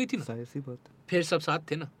खराब हो गई थी ना. जाहिर सी बात है. फिर सब साथ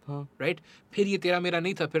थे ना. हाँ. Right? फिर ये तेरा मेरा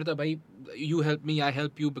नहीं था. फिर था भाई you help me, I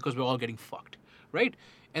help you because we're all getting fucked. Right?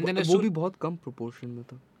 And then as वो soon भी बहुत कम प्रोपोर्शन में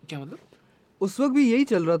था. क्या मतलब? उस वक्त भी यही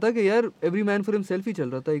चल रहा था कि यार एवरी मैन फॉर हिमसेल्फ ही चल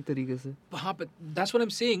रहा था एक तरीके से. हाँ, but that's what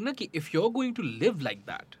I'm saying ना कि if you're going to live like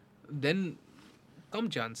that, then कम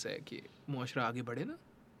चांस है कि मुआशरा आगे बढ़े ना.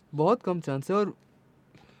 बहुत कम चांस है. और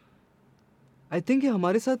आई थिंक ये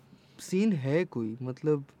हमारे साथ सीन है कोई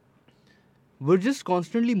मतलब we're just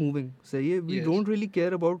constantly moving. सही है. we Yes. don't really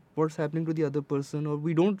care about what's happening to the other person or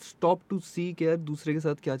we don't stop to see कि यार दूसरे के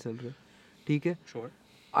साथ क्या चल रहा है. ठीक है. Sure.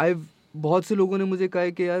 बहुत से लोगों ने मुझे कहा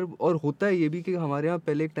है कि यार और होता है ये भी कि हमारे यहाँ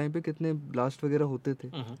पहले एक टाइम पे कितने ब्लास्ट वगैरह होते थे.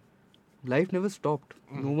 Life never stopped.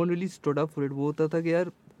 No one really stood up for it. वो होता था कि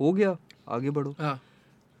यार हो गया आगे बढ़ो. हाँ.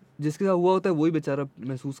 जिसके साथ हुआ होता है वही बेचारा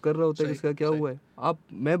महसूस कर रहा होता है सही, जिसका क्या सही. हुआ है.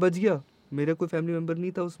 मैं बच गया, मेरा कोई फैमिली मेम्बर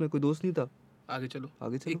नहीं था उसमें, कोई दोस्त नहीं था. आगे चलो.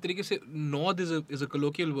 आगे चलो. एक तरीके से nod is a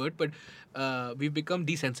colloquial word, but we've become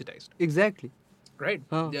desensitized. Exactly. Right?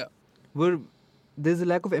 हाँ. Yeah. There is a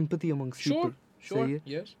lack of empathy amongst Sure. People. Sure. सही है.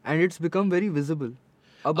 Yes. And it's become very visible.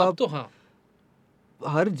 अब अब आप तो हाँ.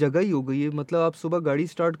 हर जगह ही हो गई है. मतलब आप सुबह गाड़ी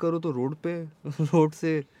स्टार्ट करो तो रोड पे रोड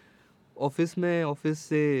से ऑफिस में, ऑफिस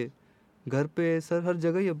से घर पे, सर हर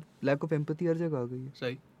जगह ही अब लैक ऑफ एम्पैथी हर जगह आ गई है.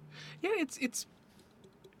 Sorry. Yeah, it's.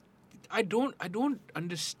 I don't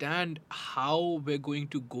understand how we're going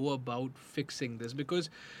to go about fixing this because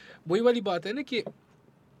वही वाली बात है ना कि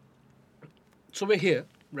so we're here,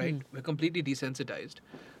 right? We're completely desensitized.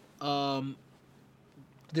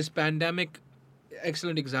 This pandemic,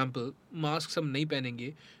 excellent example. Masks हम नहीं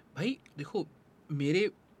पहनेंगे. भाई देखो मेरे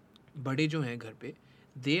बड़े जो हैं घर पे,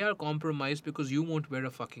 they are compromised because you won't wear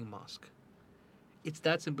a fucking mask. It's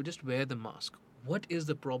that simple. Just wear the mask. What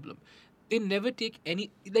is the problem? They never take any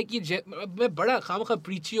like ये मैं बड़ा खामखा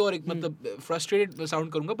preachy और एक मतलब frustrated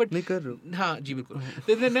sound करूँगा but नहीं कर रहे हो. हाँ जी बिल्कुल.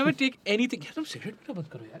 They never take anything. यार तुम सिगरेट पीना बंद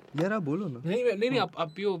करो यार. यार आप बोलो ना. नहीं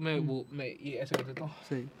आप पियो. मैं ये ऐसे कर देता हूँ.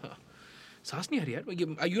 सही. हाँ. सांस नहीं आ रही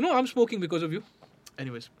यार. You know I'm smoking because of you.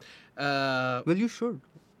 Anyways. Well, you should.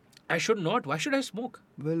 I should not. Why should I smoke?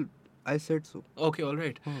 Well, I said so. Okay, all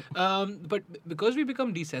right. But because we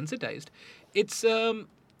become desensitized,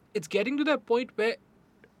 it's getting to that point where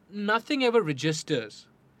nothing ever registers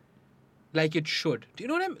like it should. Do you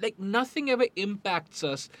know what I'm like? Nothing ever impacts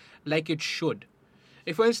us like it should.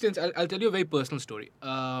 If, for instance, I'll tell you a very personal story.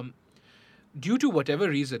 Due to whatever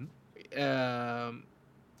reason,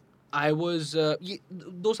 I was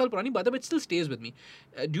 2 साल पुरानी बात है, but it still stays with me.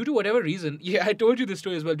 Due to whatever reason, yeah, I told you this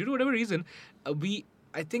story as well. Due to whatever reason,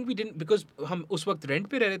 I think we didn't, because हम उस वक्त rent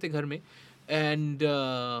पे रह रहे थे घर में, and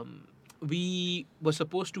we were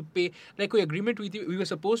supposed to pay, like कोई agreement हुई थी, we were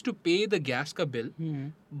supposed to pay the gas का bill,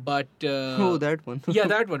 but Oh, that one. yeah,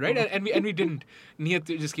 that one, right? And we didn't.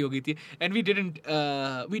 नियत जिसकी हो गई थी, and we didn't.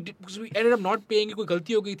 Because we ended up not paying. कोई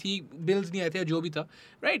गलती हो गई थी, bills नहीं आए थे या जो भी था,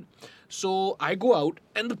 right? So I go out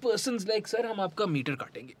and the person's like, sir, हम आपका मीटर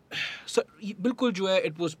काटेंगे. So बिल्कुल जो है,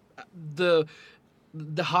 it was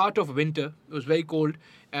the heart of winter. It was very cold,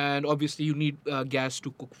 and obviously you need gas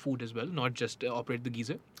to cook food as well, not just operate the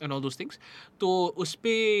geyser and all those things. तो उस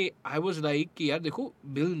पे I was like कि यार देखो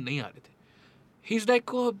bill नहीं आ रहे थे. He's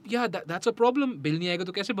like, oh, yeah, that's a problem. Bill नहीं आएगा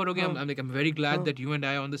तो कैसे भरोगे? I'm like, I'm very glad that you and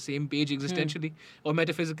I are on the same page existentially or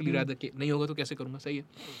metaphysically rather. कि नहीं होगा तो कैसे करूँगा? सही है.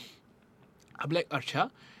 I'm like, अच्छा,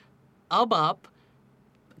 अब आप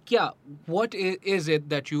क्या? What is it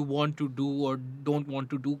that you want to do or don't want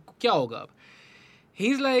to do? क्या होगा अब?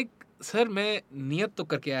 He's like, sir, मैं नियत तो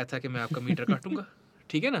करके आया था कि मैं आपका मीटर काटूंगा,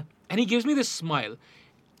 ठीक है ना? And he gives me this smile.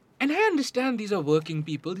 And I understand these are working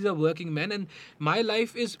people, these are working men, and my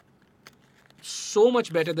life is so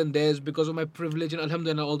much better than theirs because of my privilege and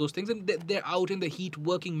alhamdulillah, all those things. And they're out in the heat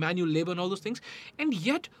working manual labor and all those things. And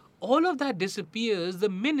yet, all of that disappears the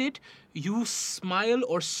minute you smile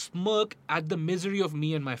or smirk at the misery of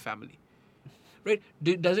me and my family. Right?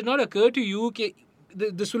 Does it not occur to you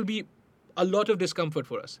that this will be a lot of discomfort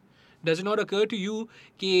for us? Does it not occur to you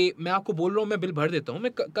कि मैं आपको बोल रहा हूँ मैं bill भर देता हूँ,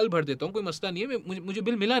 मैं कल भर देता हूँ, कोई मसला नहीं है, मुझे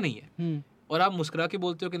बिल मिला नहीं है, और आप मुस्कुरा के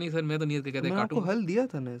बोलते हो कि नहीं सर मैं तो नियत के कहते मैं आपको हल दिया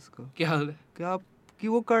था ना इसका. क्या हल है? कि आप कि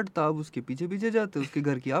वो काटता, आप उसके पीछे पीछे जाते, उसके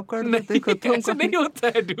घर की आप काट देते, खत्म. ऐसे नहीं होता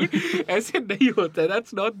है dude, ऐसे नहीं होता है.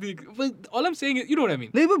 That's not the, all I'm saying is, you know what I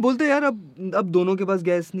mean. नहीं, वो बोलते यार अब दोनों के पास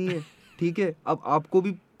गैस नहीं है, ठीक है, अब आपको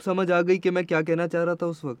भी समझ आ गई कि मैं क्या कहना चाह रहा था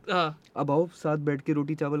उस वक्त. अब आओ साथ बैठ के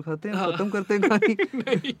रोटी चावल खाते हैं, खत्म करते हैं कहानी.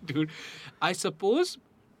 नहीं dude, I suppose,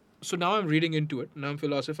 so now I'm reading into it, now I'm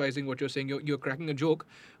philosophizing what you're saying, you're cracking a joke,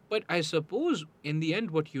 but I suppose in the end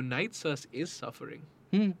what unites us is suffering.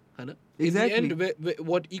 है ना? Exactly. In the end,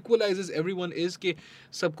 what equalizes everyone is कि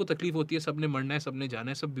सबको तकलीफ होती है, सबने मरना है, सबने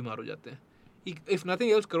जाना है, सब बीमार हो जाते हैं. If nothing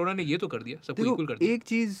else, कोरोना ने ये तो कर दिया, सबको इक्वल कर दिया. एक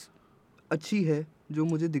चीज़ अच्छी है जो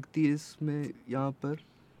मुझे दिखती है इसमें यहाँ पर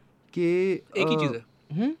कि एक ही चीज़ है.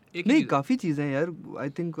 नहीं, काफ़ी चीज़ें हैं यार. I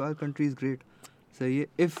think our country is great. सही है,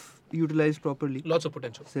 if utilise properly. Lots of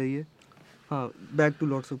potential. सही है, हाँ, back to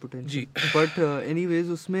lots of potential. Ji. But anyways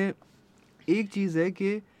उसमें एक चीज़ है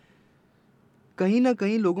कि कहीं ना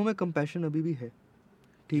कहीं लोगों में कंपैशन अभी भी है,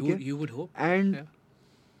 ठीक है. You would hope. And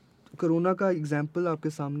corona का एग्जांपल आपके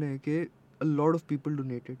सामने है कि a lot of people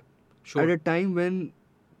donated at a time when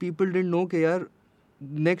people didn't know कि यार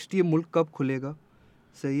नेक्स्ट ये मुल्क कब खुलेगा.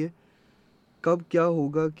 सही है, कब क्या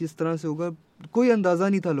होगा, किस तरह से होगा, कोई अंदाज़ा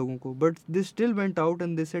नहीं था लोगों को. But they still went out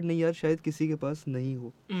and they said नहीं यार शायद किसी के पास नहीं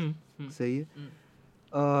हो. सही है.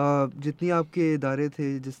 जितनी आपके इदारे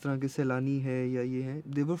थे, जिस तरह के सैलानी है या ये हैं,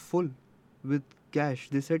 दे were full with cash.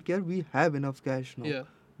 They said यार we have enough cash now. Yeah.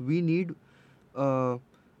 We need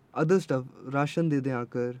other stuff. Ration दे दें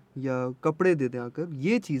आकर या कपड़े दे दें आकर,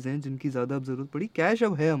 ये चीज़ें जिनकी ज़्यादा अब ज़रूरत पड़ी. कैश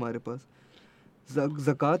अब है हमारे पास,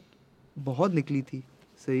 ज़कात बहुत निकली थी.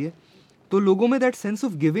 सही है, तो लोगों में दैट सेंस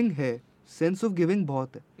ऑफ गिविंग है, सेंस ऑफ गिविंग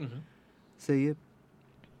बहुत है. सही है,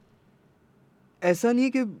 ऐसा नहीं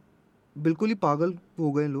है कि बिल्कुल ही पागल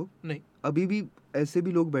हो गए लोग. नहीं, अभी भी ऐसे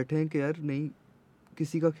भी लोग बैठे हैं कि यार नहीं,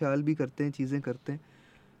 किसी का ख्याल भी करते हैं, चीज़ें करते हैं,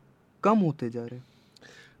 कम होते जा रहे हैं.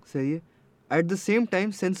 सही है. At the same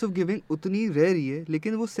time sense of giving उतनी रह रही है,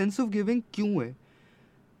 लेकिन वो सेंस ऑफ गिविंग क्यों है?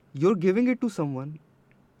 You are giving it to someone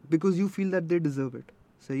because you feel that they deserve it.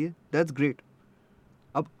 सही है, दैट्स ग्रेट.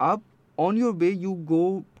 अब आप on your way you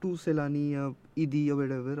go to सैलानी या ईदी या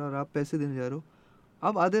व्हाटएवर, और आप पैसे देने जा रहे हो,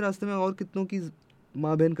 आप आधे रास्ते में और कितनों की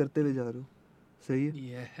माँ बहन करते हुए जा रहे हो. सही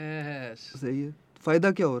है. Yes. सही है,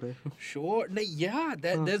 फायदा क्या हो रहा है? Sure. नहीं, yeah,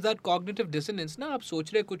 there's that cognitive dissonance ना, आप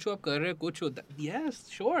सोच रहे कुछ हो, आप कर रहे कुछ हो. Yes,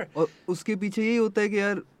 sure. और उसके पीछे यही होता है कि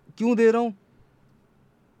यार क्यों दे रहा हूँ,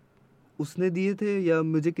 उसने दिए थे या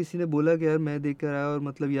मुझे किसी ने बोला कि यार मैं दे कर आया, और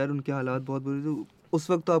मतलब यार उनके हालात बहुत बुरे थे, उस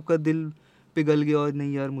वक्त तो आपका दिल पिघल गया और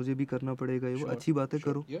नहीं यार मुझे भी करना पड़ेगा ये. वो अच्छी बात है,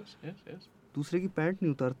 करो. Yes. दूसरे की पैंट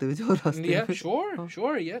नहीं उतारते हुए जाओ रास्ते में. Yeah,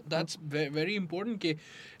 sure. Yeah, that's very important कि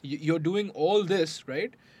you're doing all this,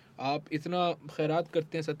 right? आप इतना खैरात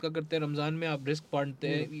करते हैं, सदका करते हैं, रमज़ान में आप रिस्क बांटते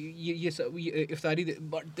हैं, ये सब इफ्तारी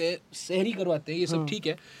बांटते हैं, सहरी करवाते हैं, ये सब हाँ। ठीक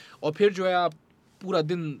है, और फिर जो है आप पूरा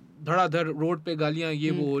दिन धड़ाधड़ रोड पे गालियाँ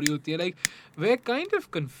ये वो हो रही होती है. Like way kind of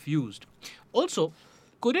confused. Also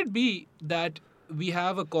could it be that we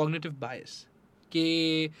have a cognitive bias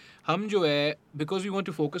कि हम जो है because we want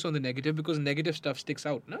to focus on the negative because negative stuff sticks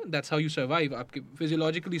out ना, that's how you survive. आपके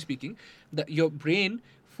physiologically speaking that your brain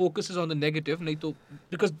focuses on the negative, नहीं तो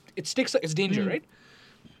because it sticks, it's danger, right?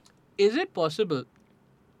 Is it possible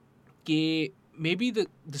कि maybe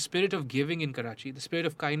the spirit of giving in Karachi, the spirit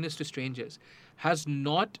of kindness to strangers has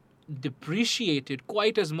not depreciated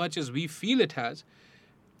quite as much as we feel it has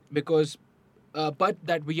because but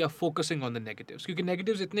that we are focusing on the negatives क्योंकि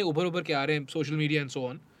negatives इतने उभर के आ रहे हैं social media and so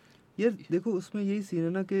on. यार देखो उसमें यही सीन है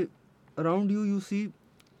ना कि अराउंड यू सी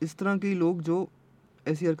इस तरह के लोग जो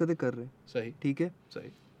ऐसी हरकतें कर रहे हैं. सही. ठीक है. सही.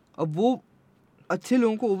 अब वो अच्छे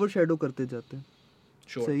लोगों को ओवरशैडो करते जाते हैं.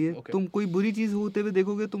 Sure. सही है. Okay. तुम कोई बुरी चीज होते हुए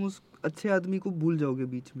देखोगे तुम उस अच्छे आदमी को भूल जाओगे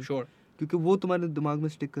बीच में. Sure. क्योंकि वो तुम्हारे दिमाग में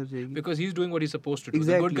स्टिक कर जाएगी. Because he's doing what he's supposed to do.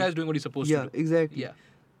 Exactly. The good guy is doing what he's supposed Yeah, to do. exactly. Yeah.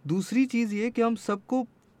 दूसरी चीज ये कि हम सबको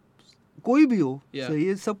कोई भी हो. Yeah. सही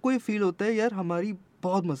है. सबको ये फील होता है यार हमारी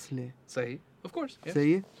बहुत मसले हैं. सही. Of course. Yeah.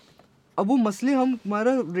 सही है. अब वो मसले हम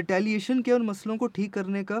हमारा रिटेलिएशन के उन मसलों को ठीक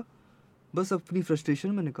करने का बस अपनी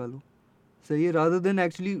फ्रस्ट्रेशन में निकालो. सही है. Rather than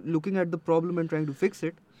actually looking at the problem and trying to fix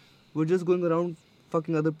it we are just going around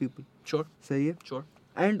fucking other people. Sure. सही है. Sure.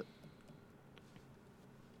 एंड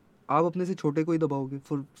आप अपने से छोटे को ही दबाओगे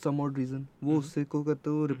फॉर सम ऑड रीजन वो उससे को करते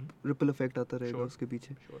हो रिपल इफेक्ट आता रहेगा Sure. उसके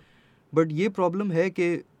पीछे. Sure. बट ये प्रॉब्लम है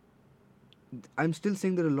कि I am still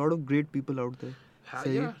seeing there are a lot of great people out there.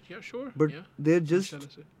 Say Yeah. Yeah. Sure. But yeah. they're just Mashallah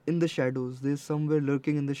se. in the shadows. They're somewhere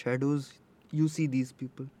lurking in the shadows. You see these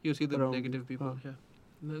people. You see the around negative you. people. हाँ.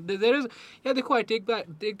 Yeah. There is. Yeah. देखो, I take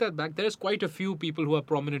that back. There is quite a few people who are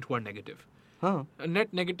prominent who are negative. हाँ.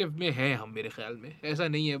 Net negative में है हम, मेरे ख्याल में ऐसा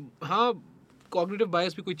नहीं है. हाँ, कॉग्निटिव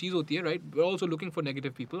बायस भी कोई चीज़ होती है, right. We are also looking for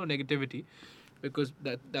negative people और negativity because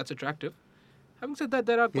that's attractive. Having said that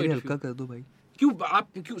there are यार क्वाइट अ हल्का फ्यू. कर दो भाई. क्यों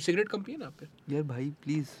आप क्यों सिगरेट कम पिए ना आप पे? यार भाई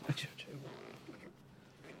प्लीज. अच्छा.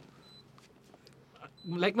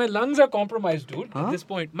 Like my lungs are compromised, dude. Huh? At this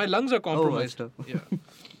point, my lungs are compromised. अच्छा. Yeah.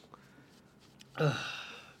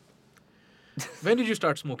 When did you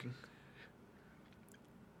start smoking?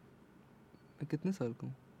 मैं कितने साल का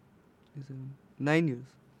हूँ? 9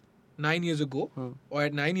 years. 9 years ago? हाँ. Or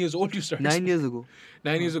at 9 years old you started? 9 years ago.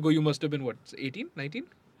 9 years ago you must have been what? 18?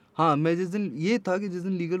 19? हाँ मैं जिस दिन ये था कि जिस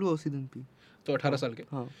दिन लीगल हुआ उसी दिन पी. तो 18 साल के.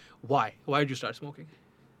 हाँ. Why? Why did you start smoking?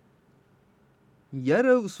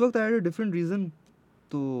 यार उस वक्त I had a different reason.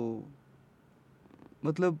 तो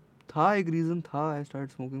मतलब था एक रीजन था. I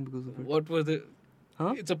started smoking because of it. What was the...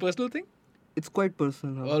 हाँ? It's a personal thing? It's quite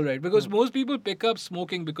personal. हाँ. All right. Because most people pick up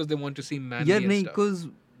smoking because they want to seem manly यार and नहीं stuff. because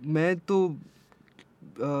मैं तो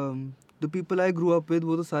the people I grew up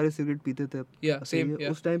with वो तो सारे cigarette पीते थे. Yeah, same.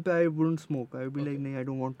 Yeah. उस टाइम पे I wouldn't smoke. I would be Okay. like नहीं I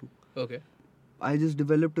don't want to. Okay. I just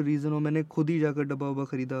developed a reason और मैंने खुद ही जाकर डब्बा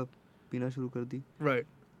खरीदा पीना शुरू कर दी.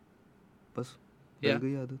 Right. बस Yeah. डल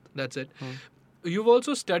गई आदत. That's it. हाँ. You've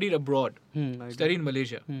also studied abroad. I did. Studied in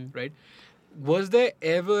Malaysia, Hmm. right? Was there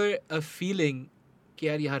ever a feeling कि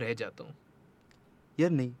यार यहाँ रह जाता हूँ? यार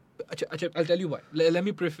नहीं. अच्छा, I'll tell you why. Let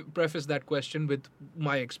me preface that question with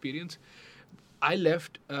my experience. I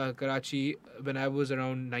left Karachi when I was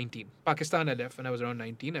around 19. Pakistan I left when I was around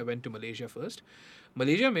 19. I went to Malaysia first.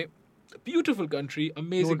 Malaysia में beautiful country,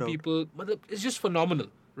 amazing doubt. people. मतलब it's just phenomenal,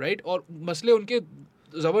 right? और मसले उनके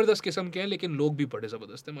ज़बरदस्त किस्म के हैं लेकिन लोग भी बड़े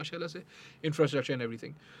ज़बरदस्त हैं माशाल्लाह से. Infrastructure and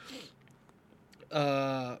everything.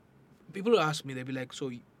 People will ask me, they'll be like, so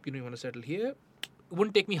you want to settle here? It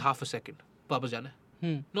wouldn't take me half a second. वापस जाना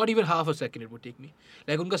है. Not even half a second it would take me.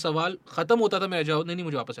 Like उनका सवाल ख़त्म होता था मैं जाऊँ नहीं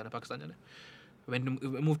मुझे वापस जाना है, पाकिस्तान जाना है. When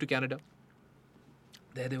I moved to Canada,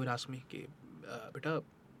 there they would ask me कि बेटा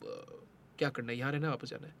क्या करना है, यहाँ रहना है, वापस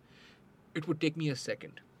जाना है. It would take me a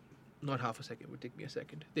second, not half a second. It would take me a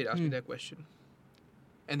second. They'd ask me that question,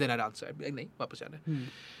 and then I'd answer. I'd be like, नहीं वापस जाना है.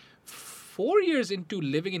 4 years into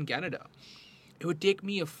living in Canada, it would take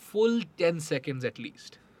me a full 10 seconds at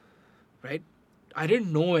least, right? I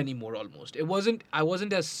didn't know anymore almost. I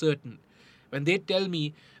wasn't as certain. When they tell me,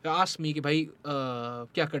 ask me कि भाई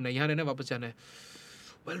क्या करना है, यहाँ रहना है, वापस जाना है.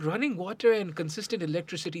 Well, running water and consistent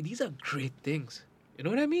electricity, these are great things. You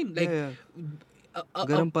know what I mean? Like, yeah.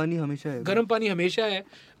 गर्म पानी हमेशा है. गर्म पानी हमेशा है.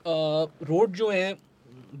 रोड जो है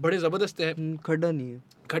बड़े ज़बरदस्त है. खड्डा नहीं है.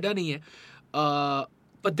 खड्डा नहीं है.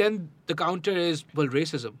 But then the counter is, well,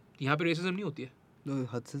 racism. यहाँ पे racism नहीं होती है.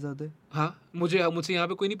 हद से ज्यादा है। हाँ, मुझसे यहाँ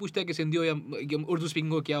पे कोई नहीं पूछता है कि सिंधी हो या उर्दू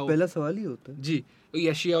स्पीकिंग हो क्या हो। पहला सवाल ही होता है। जी,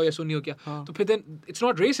 या शिया हो या सुन्नी हो क्या। हाँ। तो फिर then it's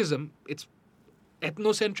not racism, it's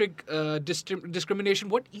ethnocentric discrimination.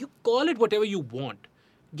 What you call it, whatever you want.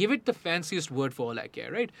 Give it the fanciest word for all I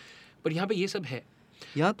care, right? But यहाँ पे ये सब है.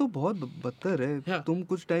 यहाँ तो बहुत बदतर है। Yeah. तुम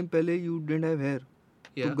कुछ टाइम पहले you didn't have hair.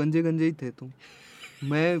 Yeah. तो गंजे गंजे ही थे तुम।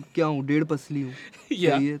 मैं क्या हूँ, 1.5 पसली हूँ।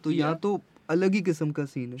 Yeah. सही है। तो यहाँ तो अलग ही किस्म का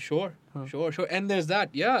सीन है। Sure, हाँ. sure. And there's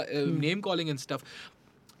that, yeah, name calling and stuff.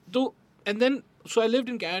 So, and then, so I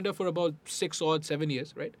lived in Canada for about 6 or 7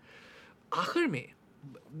 years, right? आखिर में,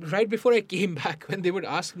 right before I came back, when they would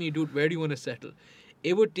ask me, dude, where do you want to settle?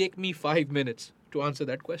 It would take me 5 minutes to answer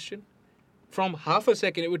that question. From half a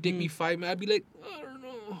second, it would take me 5 minutes. I'd be like, I don't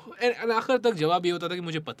know. And आखिर तक जवाब ये होता था कि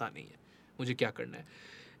मुझे पता नहीं है, मुझे क्या करना है.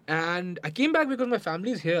 And I came back because my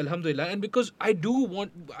family is here, alhamdulillah, and because I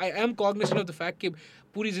am cognizant of the fact कि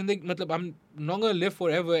पूरी जिंदगी, मतलब I'm not going to live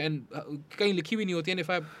forever, and कहीं लिखी भी नहीं होती, and if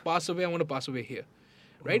I pass away, I want to pass away here,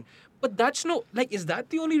 right? But that's no, like, is that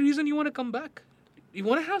the only reason you want to come back? You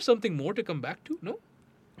want to have something more to come back to, no?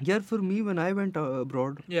 Yeah, for me, when I went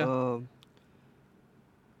abroad, Yeah.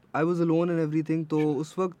 I was alone and everything, तो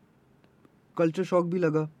उस वक्त culture shock भी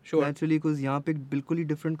लगा actually, because यहाँ पे बिल्कुल ही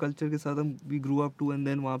different culture के साथ हम we grew up to, and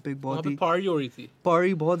then वहाँ पे बहुत ही पार्टी हो रही थी,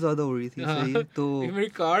 पार्टी बहुत ज्यादा हो रही थी. सही है. तो मेरी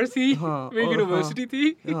कार थी, हाँ, मेरी यूनिवर्सिटी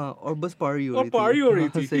थी, हाँ, और बस पार्टी हो रही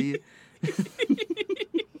थी. सही है.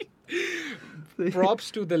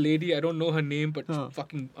 Props to the lady, I don't know her name, but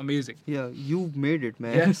fucking amazing. Yeah, you made it,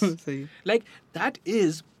 man. Yes. Sahi. Like, that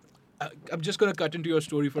is, I'm just going to cut into your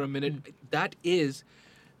story for a minute. That is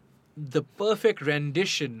the perfect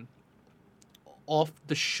rendition of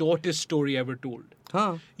the shortest story ever told.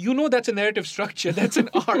 हाँ. You know that's a narrative structure, that's an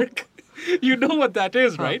arc. You know what that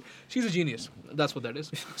is, right? She's a genius. That's what that is.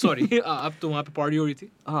 Sorry. अब तो वहाँ पे party हो रही थी.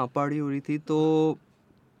 हाँ, party हो रही थी. तो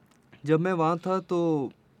जब मैं वहाँ था तो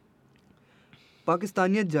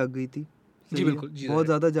पाकिस्तानियत जाग गई थी. जी बिल्कुल. बहुत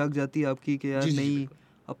ज़्यादा जाग जाती है आपकी कि यार नहीं,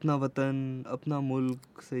 अपना वतन, अपना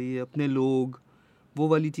मुल्क, सही है, अपने लोग, वो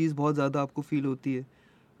वाली चीज़ बहुत ज़्यादा आपको फील होती है.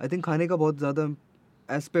 आई थिंक खाने का बहुत ज़्यादा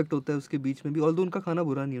एस्पेक्ट होता है उसके बीच में भी, ऑल्दो उनका खाना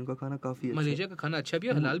बुरा नहीं है, उनका खाना काफ़ी अच्छा है. मलेशिया का खाना अच्छा भी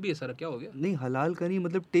है, हलाल भी है सारा, क्या हो गया? नहीं, हलाल का नहीं,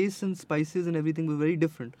 मतलब taste and spices and everything were very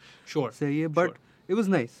different. Sure. सही है, but it was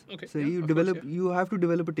nice. Okay. So Yeah, you have to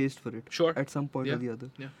develop a taste for it. Sure. At some point or the other.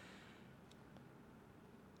 Yeah.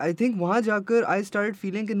 I think वहाँ जाकर I started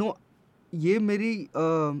feeling कि no, ये मेरी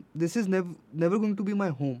this is never going to be my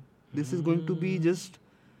home. This is going to be just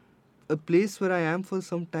a place where I am for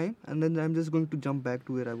some time, and then I'm just going to jump back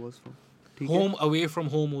to where I was from. Home away from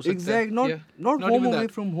home हो सकता है. Exact. Not home away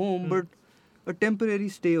from home, but a temporary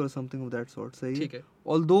stay or something of that sort. सही है. ठीक है.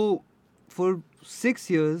 Although for 6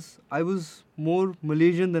 years I was more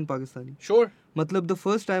Malaysian than Pakistani. Sure. मतलब the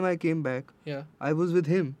first time I came back, I was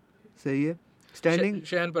with him. सही है. Standing.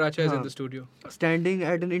 Shayan Paracha is in the studio. Standing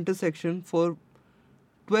at an intersection for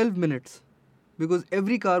 12 minutes because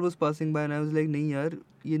every car was passing by and I was like, नहीं यार,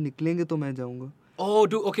 ये निकलेंगे तो मैं जाऊँगा. Oh,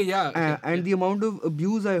 okay, yeah. And the amount of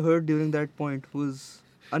abuse I heard during that point was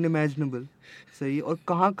unimaginable. सही. और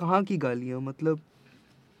कहाँ की गालियाँ, मतलब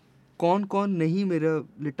कौन नहीं मेरा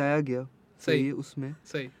लिटाया गया. सही है उसमें.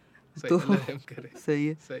 सही. तो सही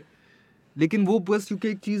है. सही. लेकिन वो बस क्योंकि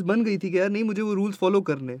एक चीज़ बन गई थी कि यार नहीं, मुझे वो रूल्स फॉलो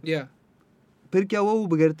करने. फिर क्या हुआ, वो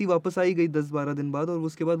बगैरती वापस आई गई 10-12 दिन बाद, और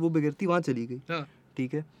उसके बाद वो बगैरती वहाँ चली गई.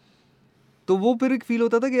 ठीक है. तो वो फिर एक फील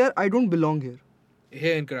होता था कि यार I don't belong here.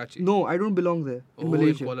 Here in Karachi. No, I don't belong there. In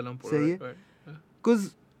Malaysia. Kuala Lumpur. सही है. Because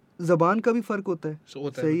ज़बान का भी फ़र्क होता है.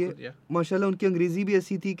 सही है. माशाल्लाह उनकी अंग्रेज़ी भी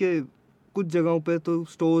ऐसी थी कि कुछ जगहों पे तो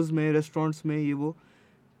स्टोर्स में, रेस्टोरेंट्स में, ये वो,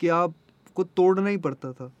 कि आपको तोड़ना ही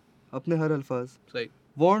पड़ता था अपने हर अल्फाज. सही.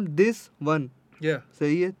 Want this one.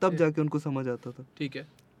 सही है. तब जाके उनको समझ आता था. ठीक है.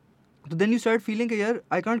 तो then you start feeling कि यार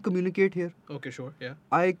I can't communicate here. Okay, sure, yeah.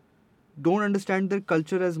 I don't understand their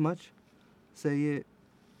culture as much. सही है.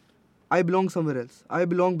 I belong somewhere else. I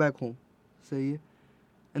belong back home. सही है.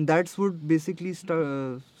 And that's what basically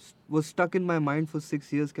was stuck in my mind for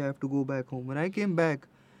 6 years. I have to go back home. When I came back,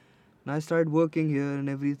 and I started working here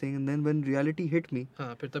and everything, and then when reality hit me,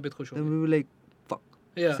 फिर तबीयत खुश हो then गई. we were like, fuck.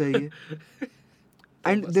 Yeah. सही है.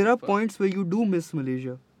 And there are points where you do miss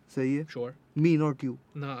Malaysia. सही है. Sure. Me, not you.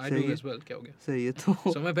 No, I do as well. क्या हो गया? सही है.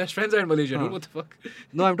 तो So my best friends are in Malaysia, dude. What the fuck?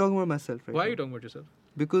 No, I'm talking about myself right Why now. are you talking about yourself?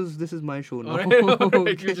 Because this is my show now.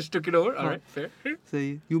 Alright, you just took it over. Alright, fair.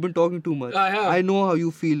 Say, you've been talking too much. I have. I know how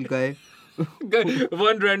you feel, guy.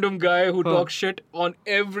 One random guy who talks shit on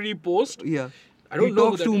every post. Yeah. I don't he know.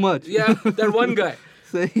 He talks too much. Yeah, that one guy.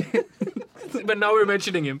 Say. But now we're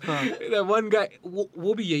mentioning him. That one guy.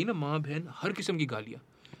 वो भी यही ना, माँ बहन हर किस्म की गालियाँ.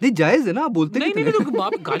 नहीं जायज है ना, आप बोलते नहीं कितने नहीं तो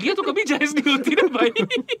बाप गालियां तो कभी जायज नहीं होती ना भाई.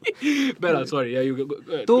 बहरहाल सॉरी, या यू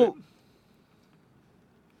तो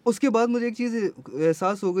उसके बाद मुझे एक चीज़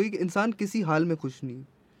एहसास हो गई कि इंसान किसी हाल में खुश नहीं है.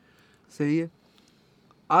 सही है.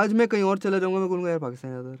 आज मैं कहीं और चला जाऊंगा, मैं बोलूँगा यार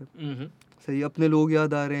पाकिस्तान याद आ रहा है. सही है, अपने लोग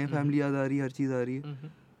याद आ रहे हैं, फैमिली याद आ रही है, हर चीज़ आ रही है.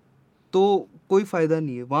 तो कोई फ़ायदा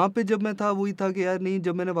नहीं है. वहाँ पे जब मैं था वही था कि यार नहीं,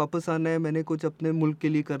 जब मैंने वापस आना है, मैंने कुछ अपने मुल्क के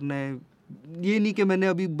लिए करना है. ये नहीं कि मैंने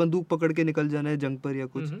अभी बंदूक पकड़ के निकल जाना है जंग पर या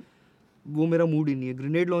कुछ. वो मेरा मूड ही नहीं है.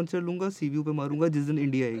 ग्रेनेड लॉन्चर लूंगा, सीवीयू पे मारूंगा जिस दिन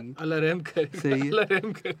इंडिया आएगी. अल्लाह रहम करे. सही है. अल्लाह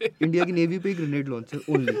रहम करे. इंडिया की नेवी पे ग्रेनेड लॉन्चर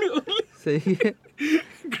ओनली. सही है.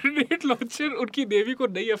 ग्रेनेड लॉन्चर उनकी नेवी को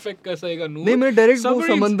नहीं अफेक्ट कर सकेगा. नहीं, मैं डायरेक्ट वो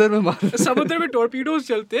समंदर में मार. समुद्र में टॉर्पीडोज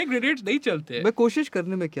चलते हैं, ग्रेनेड्स नहीं चलते हैं. मैं कोशिश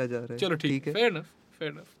करने में क्या जा रहा है. चलो ठीक है, फेयर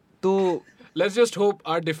एनफ. तो let's just hope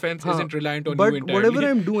our defense isn't reliant on you entirely. But whatever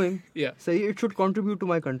I'm doing, yeah, say it should contribute to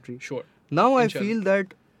my country. Sure. Now I Inshallah. feel that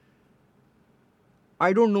I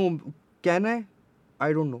don't know. Can I? I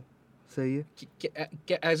don't know. सही है.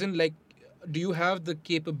 As in, like, do you have the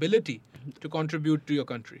capability to contribute to your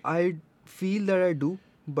country? I feel that I do,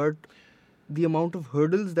 but the amount of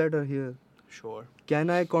hurdles that are here. Sure.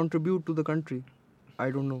 Can I contribute to the country? I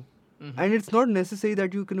don't know. And it's not necessary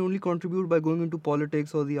that you can only contribute by going into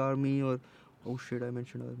politics or the army or oh shit, I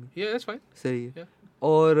mentioned army. Yeah, that's fine. सही है. Yeah.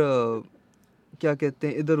 और क्या कहते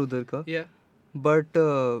हैं इधर उधर का. Yeah. But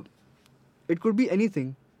it could be anything.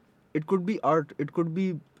 It could be art. It could be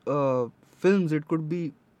films. It could be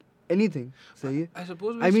anything. सही है. I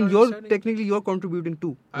suppose. I mean, you're contributing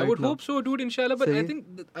too. I would hope so, dude. Inshallah. But I think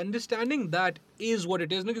understanding that is what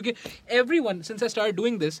it is. No, because everyone, since I started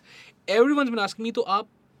doing this, everyone's been asking me, तो आप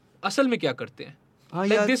असल में क्या करते हैं? हाँ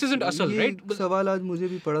like, this isn't असल, right? सवाल आज मुझे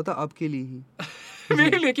भी पड़ा था आपके लिए ही.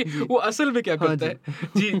 मेरे लिए कि वो असल में क्या करता है.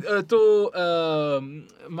 जी. तो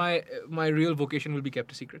my real vocation will be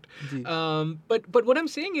kept a secret. But what I'm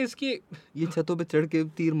saying is कि ये छतों पे चढ़ के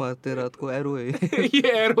तीर मारते हैं रात को. एरो है.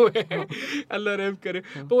 ये एरो है. अल्लाह रहम करे.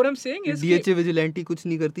 But what I'm saying is DHA vigilante कुछ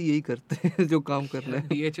नहीं करती, यही करते हैं जो काम करना है.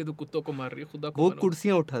 DHA तो कुत्तों को मार रही है, खुदा को. वो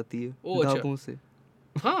कुर्सियां उठाती है ढाबों से.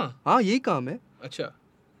 हाँ यही काम है. अच्छा.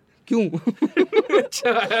 क्यों? I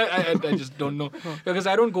just don't know because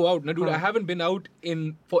I don't go out. No, dude, I haven't been out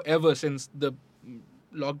in forever since the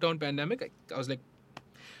lockdown pandemic. I was like,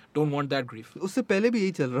 don't want that grief. उससे पहले भी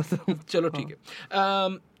यही चल रहा था. चलो ठीक है.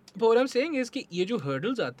 But what I'm saying is कि ये जो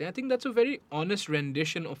hurdles आते हैं, I think that's a very honest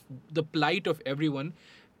rendition of the plight of everyone.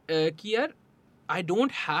 कि यार, I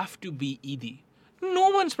don't have to be Eidi. No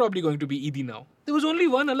one's probably going to be Eidi now. There was only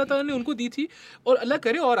one. अल्लाह ताला ने उनको दी थी और अल्लाह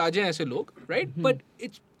करे और आ जाए ऐसे लोग, right? But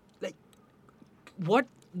it's what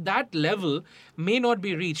that level may not be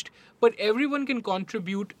reached, but everyone can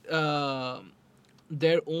contribute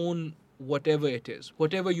their own whatever it is,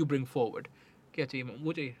 whatever you bring forward. क्या चाहिए?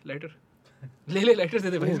 वो चाहिए लाइटर. ले लाइटर दे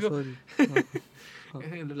दे भाई इसको.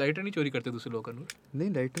 लाइटर नहीं चोरी करते दूसरे लोग का. नूर नहीं,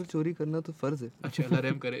 लाइटर चोरी करना तो फर्ज है. अच्छा, अल्लाह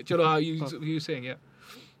रहम करे. चलो हाँ, you saying yeah.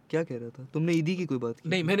 क्या कह रहा था? तुमने ईदी की कोई बात की?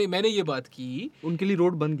 नहीं, मैंने ये बात की. उनके लिए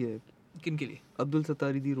रोड बन गया है. किन के लिए? अब्दुल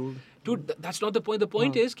सत्तार ईदी road. Dude, that's not the point. The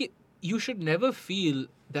point is कि you should never feel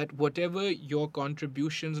that whatever your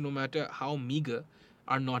contributions, no matter how meager,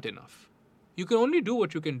 are not enough. You can only do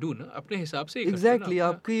what you can do, ना? अपने हिसाब से. Exactly.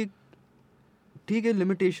 आपकी ठीक है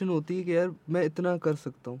limitation होती है कि यार मैं इतना कर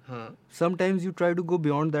सकता हूँ. हाँ. Sometimes you try to go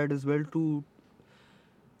beyond that as well to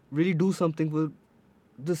really do something for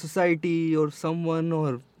the society or someone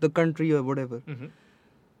or the country or whatever.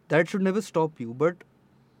 That should never stop you. But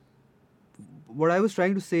what I was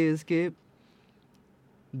trying to say is कि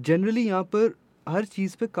generally यहाँ पर हर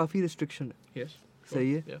चीज़ पे काफ़ी restriction है. Yes.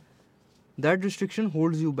 सही है. That restriction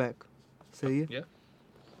holds you back. सही है.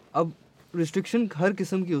 अब रिस्ट्रिक्शन हर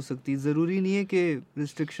किस्म की हो सकती है. ज़रूरी नहीं है कि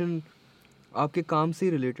रिस्ट्रिक्शन आपके काम से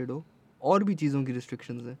ही रिलेटेड हो, और भी चीज़ों की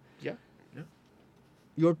रिस्ट्रिक्शंस हैं.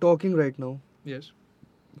 You are talking right now. Yes.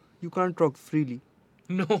 You can't talk freely.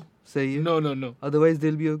 No. सही है. No. Otherwise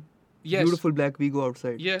there'll be a beautiful black Vigo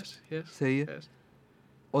outside. Yes. सही है. Yes.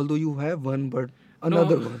 Although you have one, but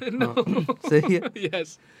another one. No. सही है.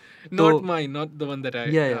 Yes. Not mine, not the one that I.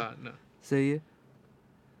 Yeah. No. सही है.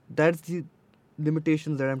 That's the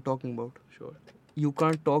limitations that I'm talking about. Sure. You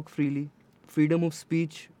can't talk freely. Freedom of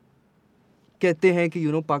speech. कहते हैं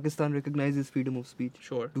कि Pakistan recognizes freedom of speech.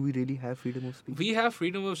 Sure. Do we really have freedom of speech? We have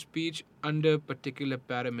freedom of speech under particular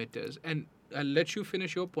parameters, and I'll let you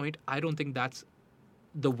finish your point. I don't think that's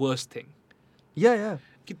the worst thing. Yeah.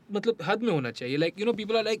 कि मतलब हद में होना चाहिए. Like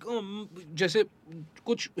people are like जैसे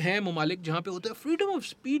कुछ हैं ममालिक जहाँ पे होता है freedom of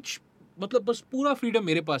speech, मतलब बस पूरा freedom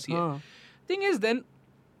मेरे पास ही है. Thing is, then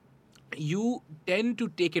you tend to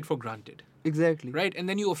take it for granted. Exactly. Right, and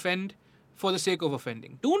then you offend for the sake of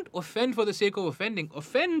offending. Don't offend for the sake of offending.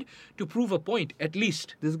 Offend to prove a point, at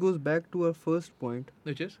least. This goes back to our first point,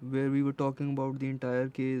 Which is? where we were talking about the entire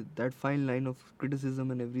case, that fine line of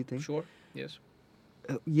criticism and everything. Sure. Yes.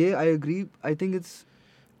 Yeah, I agree. I think it's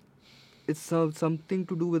something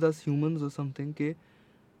to do with us humans or something. Okay,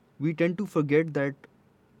 we tend to forget that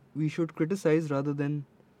we should criticize rather than,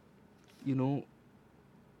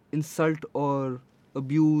 insult or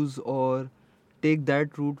abuse or take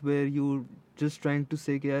that route where you're just trying to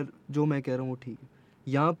say कि यार जो मैं कह रहा हूँ वो ठीक है.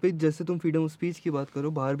 यहाँ पे जैसे तुम freedom of speech की बात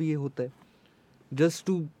करो, बाहर भी ये होता है. Just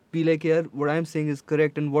to be like यार what I'm saying is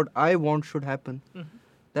correct and what I want should happen. Mm-hmm.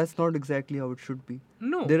 That's not exactly how it should be.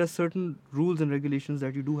 No. There are certain rules and regulations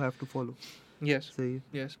that you do have to follow. Yes. सही है.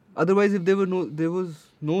 Yes. Otherwise if there was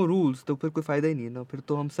no rules तो फिर कोई फायदा ही नहीं है ना. फिर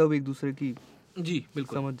तो हम सब एक दूसरे की जी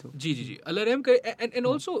बिल्कुल समझ जाओ. जी अलरम करे. एंड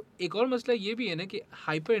ऑल्सो एक और मसला ये भी है ना कि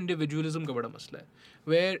हाइपर इंडिविजुअलिज्म का बड़ा मसला है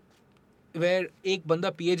वेयर एक बंदा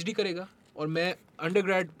पीएचडी करेगा और मैं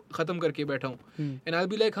अंडरग्रेड खत्म करके बैठा हूँ एंड आई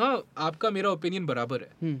बी लाइक हाँ आपका मेरा ओपिनियन बराबर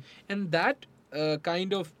है and that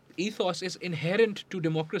kind of ethos is inherent to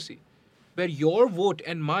democracy where your vote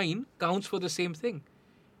and mine counts for the same thing.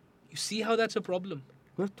 You see how that's a problem?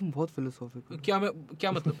 यार तुम बहुत philosophical.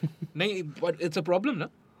 क्या मतलब नहीं but it's a problem ना.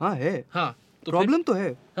 हाँ है. हाँ तो प्रॉब्लम तो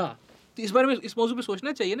है. हाँ तो इस बारे में इस मौजू पे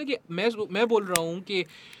सोचना चाहिए ना कि मैं बोल रहा हूँ कि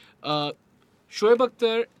Shoaib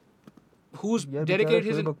Akhtar who's dedicated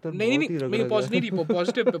his नहीं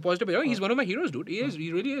positive he's one of my heroes dude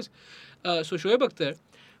he really is so Shoaib Akhtar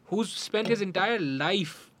who's spent his entire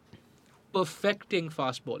life perfecting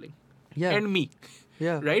fast bowling and me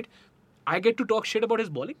right I get to talk shit about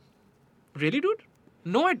his bowling really dude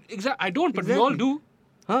no I don't but we all do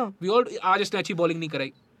हाँ we all आज इसने अच्छी bowling नहीं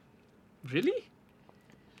कराई really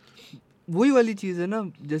वही वाली चीज़ है ना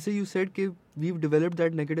जैसे you said कि we've developed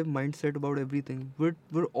that negative mindset about everything.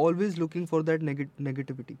 We're always looking for that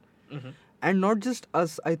negativity. Mm-hmm. And not just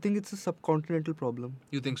us. I think it's a subcontinental problem.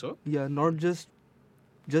 You think so? Yeah, not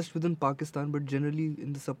just within Pakistan, but generally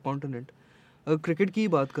in the subcontinent. अगर cricket की ही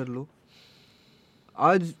बात कर लो,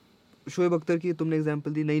 आज शोएब अख्तर की तुमने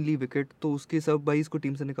example दी, नहीं ली wicket तो उसके सब भाई इसको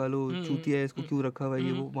टीम से निकालो, चूतिया है, इसको क्यों रखा हुआ है,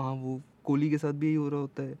 ये वो. वहाँ वो कोहली के साथ भी यही हो रहा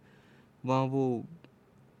होता है, वहाँ वो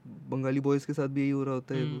बंगाली बॉयज़ के साथ भी यही हो रहा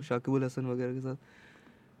होता है, शाकिब अल हसन वगैरह के साथ.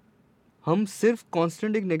 हम सिर्फ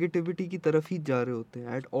कांस्टेंट एक नेगेटिविटी की तरफ ही जा रहे होते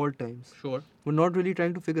हैं at all times. Sure. We're not really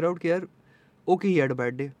trying to figure out कि यार okay he had a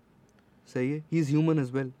bad day. सही है, he is human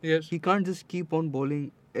as well. Yes. He can't just keep on bowling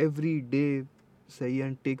every day सही है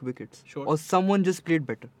and take wickets. Sure. Or someone just played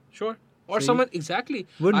better. Sure. और someone exactly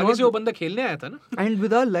We're आगे not- से वो बंदा खेलने आया था ना. And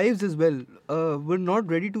with our lives as well, we're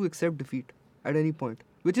not ready to accept defeat at any point,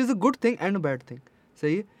 which is a good thing and a bad thing.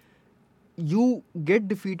 सही है, you get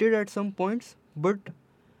defeated at some points, but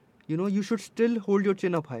you should still hold your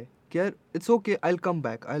chin up high. कि यार it's okay, I'll come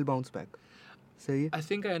back, I'll bounce back. सही है. I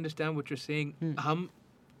think I understand what you're saying. हम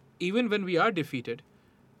even when we are defeated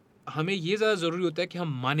हमें ये ज़्यादा ज़रूरी होता है कि हम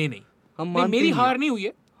माने नहीं. हम नहीं, मेरी हार नहीं हुई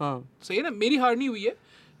है. हाँ. सही है ना, मेरी हार नहीं हुई है,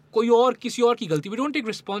 कोई और किसी और की गलती. We don't take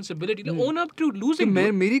responsibility. Own up to losing.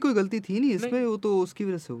 मेरी कोई गलती थी नहीं इसमें, वो तो उसकी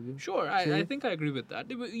वजह से हो गया. Sure, I think I agree with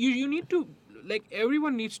that. You need to, like,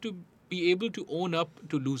 everyone needs to be able to own up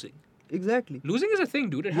to losing. Exactly. Losing is a thing,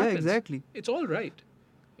 dude. It happens. Yeah, exactly. It's all right.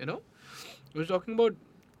 We were talking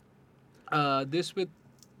about this with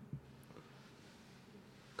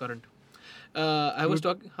current. I was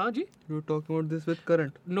talking. Huh, ji? You were talking about this with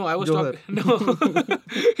current. No, I was talking.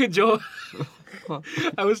 No, Joe.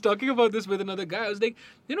 I was talking about this with another guy. I was like,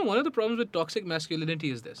 one of the problems with toxic masculinity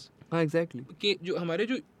is this. हाँ, exactly. कि जो हमारे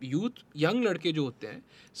जो youth, young लड़के जो होते हैं,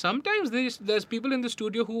 sometimes there's people in the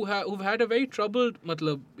studio who've had a very troubled,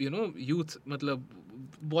 मतलब, youth, मतलब,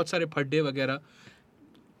 बहुत सारे फड्डे वगैरह,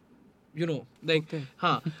 like, Okay.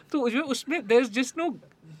 हाँ, तो उसमें there was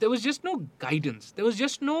just no guidance. There was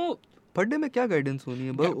just no फड्डे में क्या गाइडेंस होनी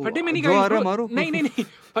है? फड्डे में नहीं जो आ रहा guidance, मारो. नहीं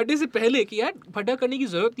फड्डे से पहले कि यार फड्डा करने की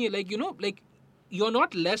जरूरत नहीं है, like you're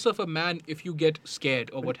not less of a man if you get scared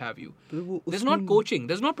or what have you. There's not coaching.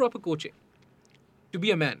 There's not proper coaching to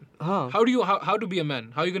be a man. हाँ. How to be a man?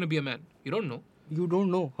 How are you going to be a man? You don't know. You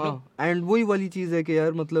don't know. हाँ. And वही वाली चीज़ है कि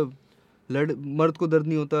यार मतलब मर्द को दर्द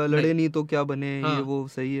नहीं होता, लड़े नहीं तो क्या बने, ये वो.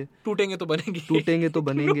 सही है, टूटेंगे तो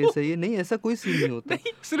बनेंगे. सही है. नहीं, ऐसा कोई सीन नहीं होता.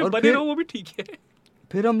 सिर्फ बने रहो वो भी ठीक है.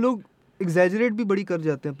 फिर हम लोग एग्जैजरेट भी बड़ी कर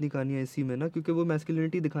जाते हैं अपनी कहानियां इसी में ना, क्योंकि वो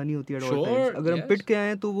मैस्कुलिनिटी दिखानी होती है at all times. अगर हम पिट के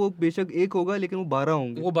आए तो वो बेशक एक होगा लेकिन वो 12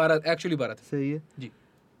 होंगे. वो 12 थे. सही है जी.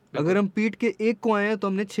 अगर हम पीट के एक को आए हैं तो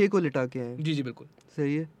हमने 6 को लिटा के आए. जी बिल्कुल.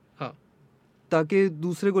 सही है. हाँ. ताकि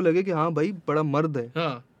दूसरे को लगे कि हाँ भाई बड़ा मर्द है.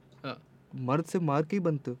 हाँ. मर्द से मार के ही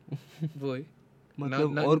बनते हो. वही.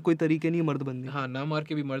 मतलब ना- और कोई तरीके नहीं मर्द बनने के। हाँ ना मार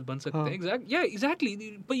के भी मर्द बन सकते हाँ। हैं exactly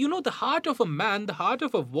but you know the heart of a man, the heart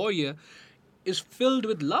of a warrior is filled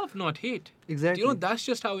with love, not hate. Exactly. You know, that's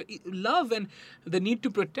just how love and the need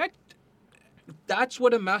to protect, that's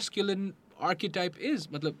what a masculine archetype is.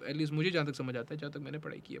 मतलब at least मुझे जहाँ तक समझ आता है, जहाँ तक मैंने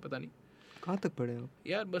पढ़ाई की है, पता नहीं कहाँ तक पढ़े आप?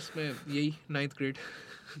 यार, बस मैं यही 9th grade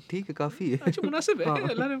ठीक है, काफी है। अच्छा मुनासिब है, हाँ।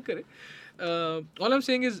 अल्लाह ने करे. All I'm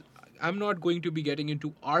saying is I'm not going to be getting into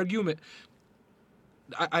argument.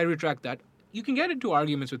 I retract that. You can get into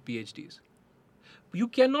arguments with PhDs. You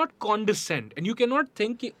cannot condescend and you cannot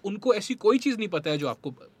think कि उनको ऐसी कोई चीज़ नहीं पता है जो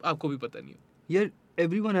आपको भी पता नहीं है. Yeah,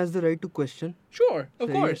 everyone has the right to question. Sure, of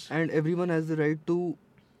सही है, course. and everyone has the right to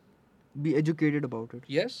be educated about it.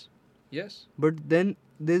 Yes, yes, But then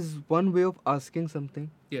there's one way of asking something.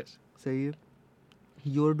 yes. सही है.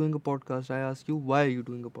 You're doing a podcast. I ask you, why are you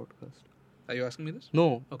doing a podcast? Are you asking me this? No.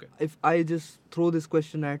 Okay. If I just throw this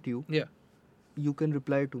question at you, Yeah. you can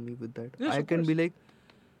reply to me with that. Yes, I of can course. be like,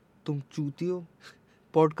 तुम चूती हो,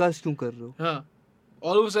 podcast क्यों कर रहे हो? हाँ.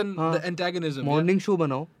 All of a sudden, हाँ. the antagonism. Morning show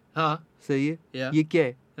बनाओ, Yeah. हाँ. सही है. Yeah. ये क्या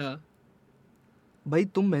है? Yeah. भाई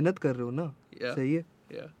तुम मेहनत कर रहे हो ना, Yeah. सही है.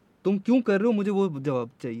 Yeah. तुम क्यों कर रहे हो, मुझे वो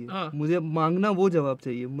जवाब चाहिए. हाँ. मुझे मांगना वो जवाब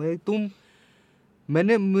चाहिए.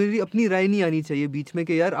 मैंने मेरी अपनी राय नहीं आनी चाहिए बीच में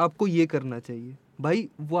कि यार आपको ये करना चाहिए. भाई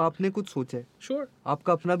वो आपने कुछ सोचा है, Sure.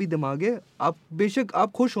 आपका अपना भी दिमाग है. आप बेशक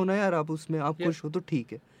आप खुश हो ना यार, आप उसमें आप Yeah. खुश हो तो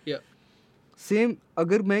ठीक है. Yeah. सेम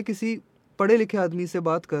अगर मैं किसी पढ़े लिखे आदमी से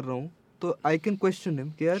बात कर रहा हूँ तो आई कैन क्वेश्चन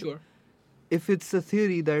हिम कि यार Sure. if it's a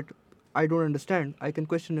theory that I don't understand, I can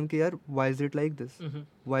question him कि यार why is it like this? Mhm.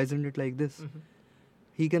 Why isn't it like this? Mhm.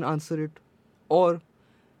 He can answer it. और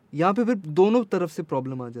यहाँ पे फिर दोनों तरफ से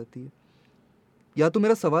प्रॉब्लम आ जाती है. या तो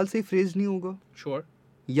मेरा सवाल सही फ्रेज नहीं होगा, Sure.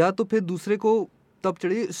 या तो फिर दूसरे को तब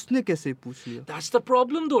चढ़े इसने कैसे पूछ लिया. That's the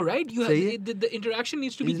problem, though, right? You have सही है. the interaction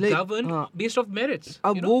needs to be It's like, governed हाँ. based off merits.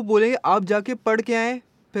 अब you know? वो बोलेंगे आप जाके पढ़ के आए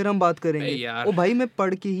फिर हम बात करेंगे. अरे यार. ओ भाई मैं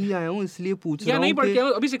पढ़ के ही आया हूँ इसलिए पूछ या रहा नहीं हूँ पढ़ कि- के आया,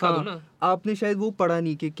 अभी सिखा दो हाँ, ना. आपने शायद वो पढ़ा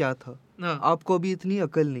नहीं कि क्या था. हाँ. आपको अभी इतनी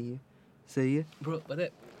अकल नहीं है. सही है. Bro, but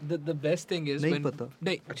the best thing is नहीं when पता.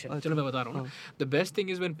 नहीं अच्छा अच्छा, चलो मैं बता रहा हूँ ना. हाँ. The best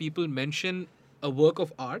thing is when people mention a work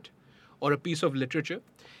of art or a piece of literature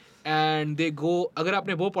and they go, अगर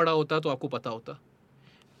आपने वो पढ़ा होता तो आपको पता होता.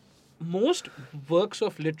 Most works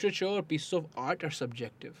of literature or pieces of art are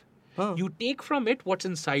subjective. हाँ. You take from it what's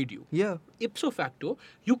inside you. Yeah. Ipso facto,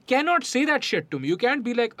 you cannot say that shit to me. You can't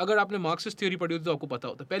be like, अगर आपने Marxist theory पढ़ी होती तो आपको पता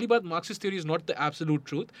होता. पहली बात, Marxist theory is not the absolute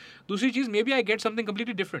truth. दूसरी चीज, maybe I get something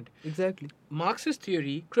completely different. Exactly. Marxist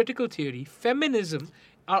theory, critical theory, feminism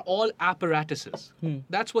are all apparatuses.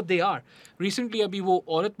 That's what they are. Recently अभी वो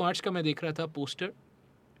औरत मार्च का मैं देख रहा था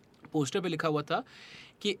पोस्टर पे लिखा हुआ था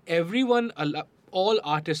कि everyone, all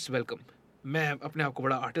artists welcome. मैं अपने आप को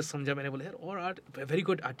बड़ा आर्टिस्ट समझा. मैंने बोला यार और art very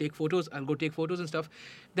good, I take photos, I go take photos and stuff.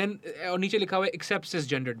 Then और नीचे लिखा हुआ है except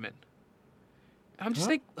cisgendered men. I'm just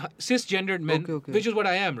like cisgendered men, Okay. which is what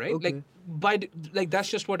I am, right? Okay. Like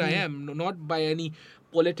that's just what I am, not by any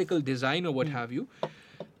political design or what have you.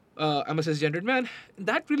 I'm a cisgendered man.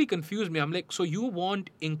 That really confused me. I'm like, so you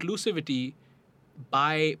want inclusivity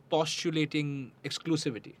by postulating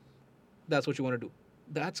exclusivity? That's what you want to do.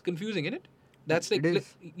 That's confusing, isn't it? That's like, It is.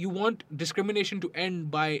 you want discrimination to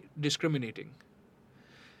end by discriminating.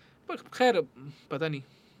 But khair, pata nahi.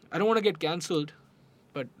 I don't want to get cancelled,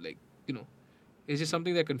 but like, you know, it's just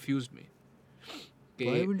something that confused me. Why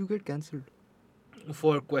Okay, will you get cancelled?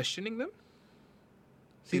 for questioning them?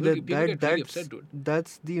 See People get really that's upset, dude.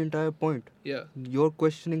 that's the entire point. Yeah, You're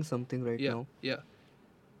questioning something right yeah, now. yeah.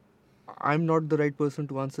 I'm not the right person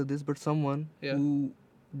to answer this, but someone Yeah. who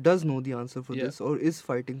does know the answer for Yeah. this or is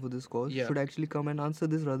fighting for this cause Yeah. should actually come and answer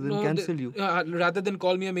this rather than No, cancel you. Rather than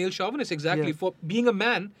call me a male chauvinist, exactly. Yeah. For being a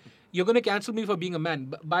man, you're going to cancel me for being a man.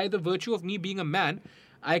 By the virtue of me being a man,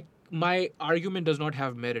 my argument does not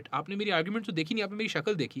have merit. आपने मेरी argument तो देखी नहीं, आपने मेरी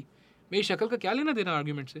शक्ल देखी. मेरी शक्ल का क्या लेना देना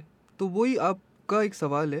argument से? तो वही आपका एक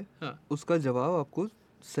सवाल है, हाँ. उसका जवाब आपको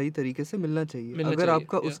सही तरीके से मिलना चाहिए. मिलना अगर चाहिए,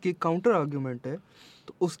 आपका yeah. उसकी काउंटर आर्ग्यूमेंट है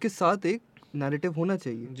तो उसके साथ एक नैरेटिव होना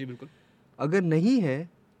चाहिए. जी बिल्कुल. अगर नहीं है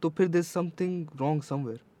तो फिर देयर समथिंग रॉन्ग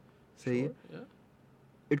समवेयर. सही है. Sure,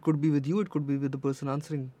 yeah. It could be with you, it could be with the person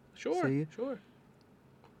answering. Sure, सही है. sure.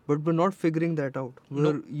 But we're not figuring that out. No.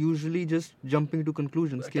 We're usually just jumping to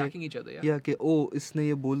conclusions. कि Attacking each other, yeah. या कि ओ इसने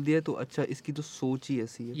ये बोल दिया तो अच्छा इसकी तो सोच ही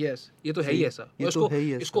ऐसी है. Yes, ये तो है ही सही, ऐसा. ये और तो है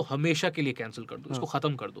ही ऐसा. इसको हमेशा के लिए कैंसिल कर दो, इसको हाँ.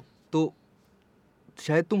 खत्म कर दो. तो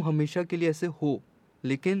शायद तुम हमेशा के लिए ऐसे हो,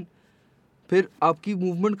 लेकिन फिर आपकी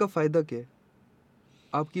मूवमेंट का फायदा क्या है?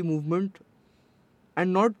 आपकी movement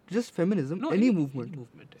and not just feminism, No, any any movement.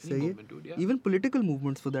 movement, any सही है. movement, dude, yeah. Even political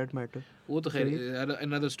movements for that matter. वो तो खैर सही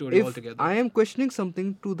another story If altogether. I am questioning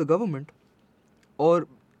something to the government or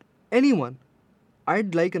anyone,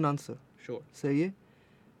 I'd like an answer. Sure. सही है?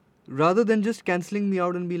 Rather than just cancelling me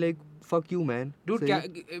out and be like, fuck you, man. Dude, सही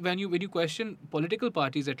है? when you question political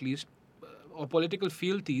parties at least, or political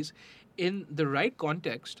fealties, in the right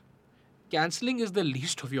context, cancelling is the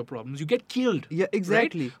least of your problems. You get killed. Yeah,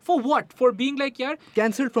 exactly. Right? For what? For being like, yeah,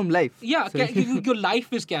 Cancelled from life. yeah, सही है? your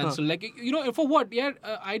life is cancelled. Like, you know, for what? Yeah,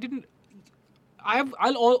 I didn't.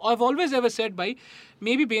 I've always ever said, by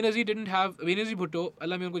maybe Benazir Bhutto,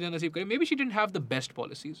 Allah mein unko jana naseeb kare, maybe she didn't have the best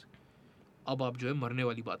policies. अब आप जो है मरने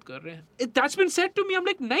वाली बात कर रहे हैं. That's been said to me. I'm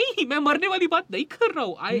like, नहीं, मैं मरने वाली बात नहीं कर रहा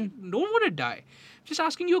हूँ. I don't want to die. Just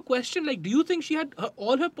asking you a question, like, do you think she had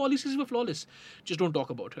all her policies were flawless? Just don't talk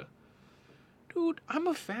about her. Dude, I'm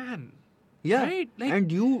a fan. Yeah. Right? Like,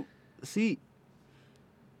 And you, see,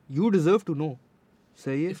 you deserve to know.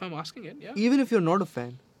 सही है? if I'm asking it, yeah. Even if you're not a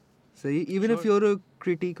fan. सही है? Even if Sure. you're a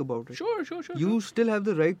critique about it. Sure. You still have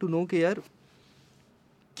the right to know कि यार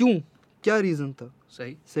क्यों, क्या reason था.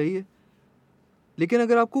 सही. सही है? लेकिन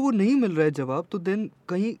अगर आपको वो नहीं मिल रहा है जवाब, तो देन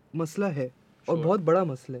कहीं मसला है, और Sure. बहुत बड़ा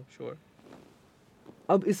मसला है. Sure.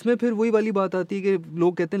 अब इसमें फिर वही वाली बात आती है कि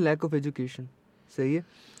लोग कहते हैं लैक ऑफ एजुकेशन. सही है?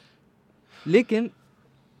 लेकिन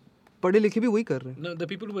पढ़े लिखे भी वही कर रहे हैं. No, the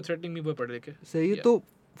people who were threatening me were पढ़े लिखे. सही है? Yeah. तो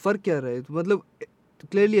फ़र्क क्या रहा है? मतलब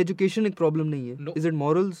क्लियरली एजुकेशन एक प्रॉब्लम नहीं है. No. Is it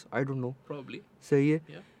morals? I don't know. Probably. सही है?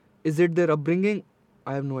 Yeah. Is it their upbringing?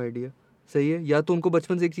 I have no idea. सही है? या तो उनको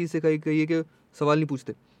बचपन से एक चीज़ सिखाई गई है कि सवाल नहीं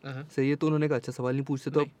पूछते. Uh-huh. सही है? तो उन्होंने कहा अच्छा सवाल नहीं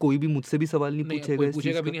पूछते, तो अब नहीं. कोई भी मुझसे भी सवाल नहीं नहीं, पूछेगा. कोई इस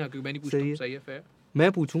पूछेगा चीज़ भी का. नहीं, हाँ, क्योंकि मैं नहीं पूछता सही हूँ. है. सही है, fair.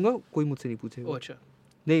 मैं पूछूंगा, कोई मुझसे नहीं पूछेगा. Oh, अच्छा.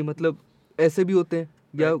 नहीं, मतलब ऐसे भी होते हैं.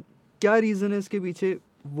 या क्या रीज़न है इसके पीछे,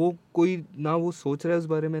 वो कोई ना वो सोच रहा है उस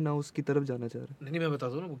बारे में, ना उसकी तरफ जाना चाह रहा है. नहीं, मैं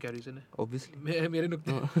बताता हूँ ना वो क्या रीजन है. ऑब्वियसली. मेरे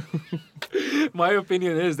नुक्ते. My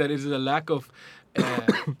opinion is that it is a lack of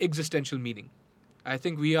existential meaning. I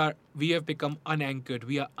think we have become unanchored.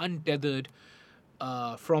 We are untethered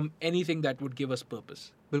from anything that would give us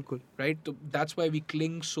purpose. बिल्कुल. Right? So that's why we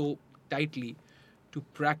cling so tightly to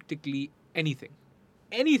practically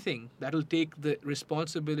anything that will take the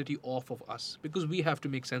responsibility off of us, because we have to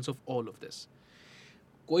make sense of all of this.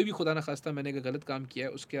 कोई भी खुदा ना खास्ता मैंने अगर गलत काम किया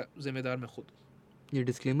है, उसका जिम्मेदार मैं खुद. ये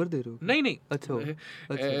डिस्क्लेमर दे रहे हो? नहीं. अच्छा.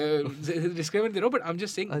 Disclaimer दे रहा हूँ, but I'm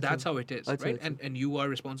just saying अच्छा. that's how it is, अच्छा, right? अच्छा. And you are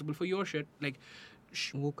responsible for your shit. Like,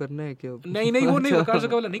 वो करना है क्या? नहीं वो नहीं, वकार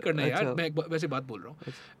ज़का वाला नहीं करना है यार. अच्छा. मैं वैसे बात बोल रहा हूँ.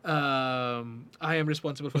 I am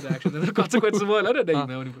responsible for the action and the consequences वो वाला नहीं,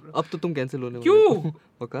 मैं वो नहीं बोल रहा. अब तो तुम कैंसिल होने वाले. क्यों?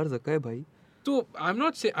 वकार ज़का है भाई. So I'm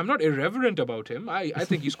not irreverent about him. I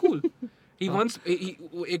think he's cool. He once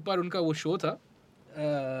एक बार उनका वो शो था,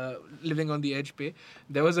 Living on the Edge पे,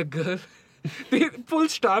 there was a girl. They full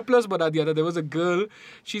Star Plus बना दिया था. There was a girl.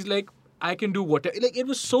 She's like, I can do whatever. Like, it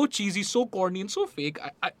was so cheesy, so corny, and so fake.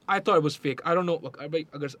 I thought it was fake. I don't know.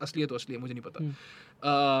 अगर असली है तो असली है, मुझे नहीं पता.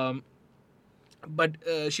 But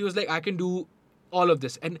she was like, I can do all of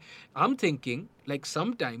this. And I'm thinking, like,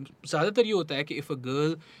 sometimes, ज़्यादातर ये होता है कि if a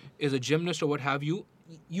girl is a gymnast or what have you,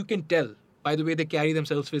 you can tell by the way they carry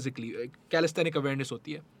themselves physically. Calisthenic awareness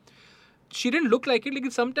होती है. She didn't look like it. Like,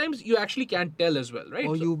 sometimes you actually can't tell as well, right?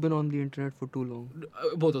 Or So, you've been on the internet for too long.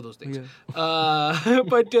 both of those things. Yeah.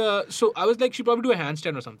 But so I was like, she probably do a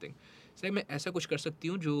handstand or something. It's like, मैं ऐसा कुछ कर सकती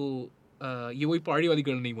हूँ जो ये वही party वाली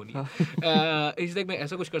girl नहीं होनी. It's like, मैं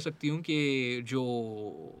ऐसा कुछ कर सकती हूँ कि जो,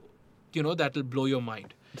 you know, that will blow your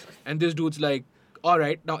mind. And this dude's like, all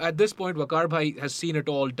right, now at this point, Waqar Bhai has seen it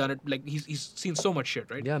all, done it. Like, he's seen so much shit,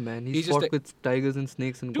 right? Yeah, man. He's He's just fought like- with tigers and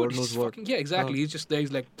snakes and Dude, God knows he's what. fucking, yeah, exactly. He's just there.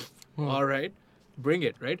 He's like, all right, bring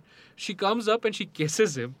it, right? She comes up and she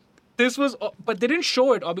kisses him. This was, but they didn't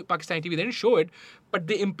show it. Pakistani TV, they didn't show it, but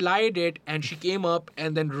they implied it. And she came up,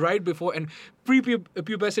 and then right before, and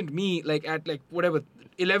prepubescent me, like at like whatever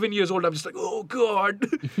 11 years old, I'm just like, oh god,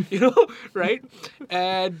 you know, right?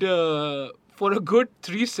 And for a good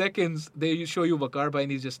 3 seconds, they show you Waqar Bhai,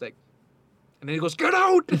 and he's just like, and then he goes, get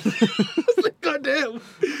out! I was like, god damn,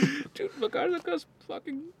 dude, Waqar Zakka's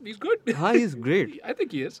fucking, he's good. हाँ, he's great. I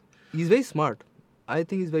think he is. He's very smart. I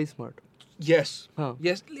think he's very smart. Yes. हाँ.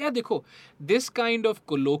 Yes. Yeah, देखो, this kind of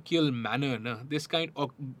colloquial manner, na, this kind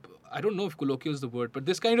of, I don't know if colloquial is the word, but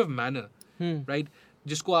this kind of manner, right,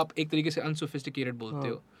 जिसको आप एक तरीके से unsophisticated बोलते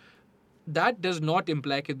हो, that does not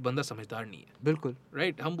imply कि बंदा समझदार नहीं है. बिल्कुल.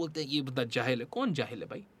 Right? हम बोलते हैं ये बंदा जाहिल है. कौन जाहिल है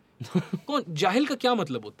भाई? कौन जाहिल का क्या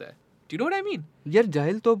मतलब होता है? Do you know what I mean? यार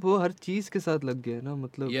जाहिल तो अब वो हर चीज के साथ लग गया है ना,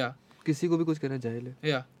 मतलब Yeah. किसी को भी कुछ कहना जाहिल है.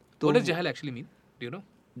 Yeah. तो- What does jahil actually mean? Do you know?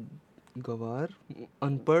 गवार,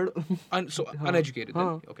 अनपढ़. So हाँ. uneducated. Then?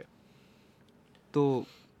 हाँ. Okay. तो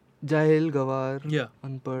जाहिल, गवार, Yeah.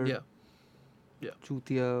 अनपढ़. Yeah. Yeah.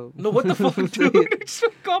 चूतिया No, what the fuck, dude?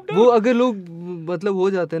 Calm down. वो अगर लोग मतलब हो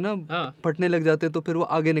जाते हैं ना हाँ फटने लग जाते हैं तो फिर वो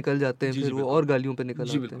आगे निकल जाते हैं जी, फिर जी, वो बिल्कुल। और गालियों पे निकल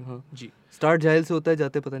जी आते हैं बिल्कुल हाँ जी स्टार्ट जाहिल से होता है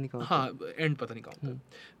जाते पता नहीं कहाँ होता है। हाँ एंड पता नहीं कहाँ होता है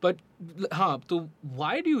बट हाँ तो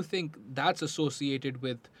why do you think that's associated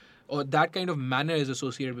with or that kind of manner is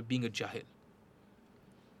associated with being a jahil?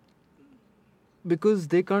 Because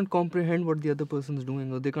they can't comprehend what the other person is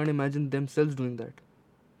doing or they can't imagine themselves doing that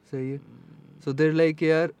सही है so they're like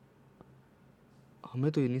यार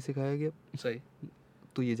हमें तो ये नहीं सिखाया गया सही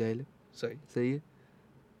तो ये जाहिल है सही सही है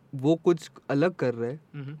वो कुछ अलग कर रहा है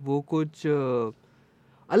Mhm. वो कुछ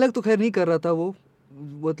अलग तो खैर नहीं कर रहा था वो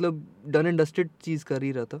मतलब डन एंड डस्टेड चीज़ कर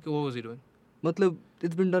ही रहा था What was he doing? मतलब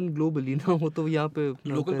इट्स बिन डन ग्लोबली ना वो तो यहाँ पे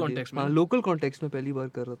अपना Local कर दिया। context में हाँ ना? लोकल कॉन्टेक्स्ट में पहली बार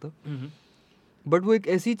कर रहा था Mhm. बट वो एक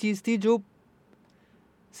ऐसी चीज़ थी जो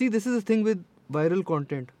see this is a thing with viral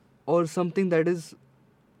content और something that is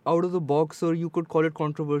out of the box और you could call it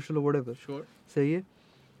controversial और व्हाटएवर Sure. सही है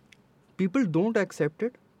people don't accept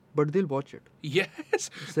it but they will watch it Yes.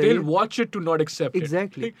 Say They'll it. watch it to not accept it.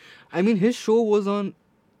 Exactly I mean his show was on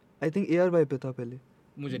I think ARY पे था पहले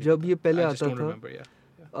मुझे नहीं जब पता. ये पहले I just आता don't था remember,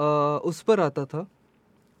 yeah. उस पर आता था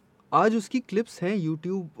आज उसकी क्लिप्स हैं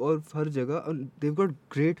यूट्यूब और हर जगह they've got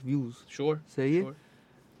great views Sure. सही है Sure.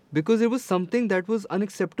 because it was something that was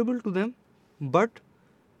unacceptable to them but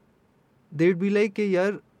they'd be like कि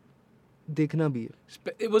यार देखना भी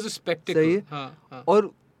है It was a spectacle. सही है हाँ हाँ.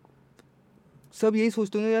 और सब यही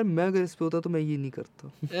सोचते होंगे यार मैं अगर इस पे होता तो मैं ये नहीं करता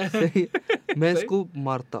सही है मैं सही। इसको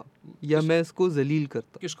मारता या मैं इसको जलील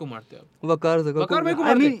करता किसको मारते आप? वकार जगह वकार भाई को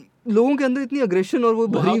आई मारते? मीन लोगों के अंदर इतनी अग्रेशन और वो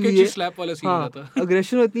वो भरी how हुई can है she slap वाला scene हो हाँ जाता.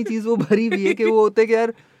 अग्रेशन और इतनी चीज वो भरी हुई है कि वो होता है कि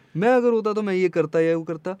यार मैं अगर होता तो मैं ये करता या वो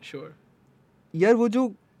करता Sure. यार वो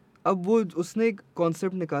जो अब वो उसने एक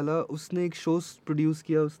कॉन्सेप्ट निकाला उसने एक शो प्रोड्यूस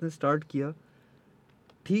किया उसने स्टार्ट किया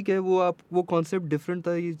ठीक है वो कॉन्सेप्ट डिफरेंट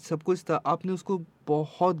था ये सब कुछ था आपने उसको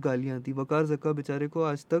बहुत गालियां दी वकार जक्का बेचारे को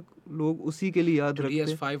आज तक लोग उसी के लिए याद Dude, he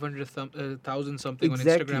has रखते 500,000 something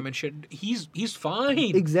Exactly. on Instagram and shit. He's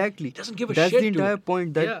fine. Exactly He doesn't give a that's shit, the entire dude.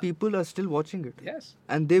 Point that Yeah. People are still watching it Yes.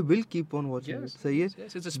 And they will keep on watching it Yes. सही है Yes,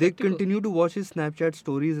 yes, it's a they spectacle. Continue to watch his Snapchat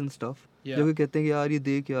stories and stuff Yeah. जब वो कहते हैं कि यार ये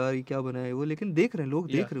देख यार ये क्या बनाया है वो लेकिन देख रहे हैं लोग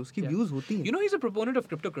Yeah. देख रहे हैं उसकी Yeah. व्यूज होती हैं You know he's a proponent of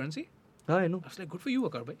cryptocurrency. हाँ I know I was like, good for you,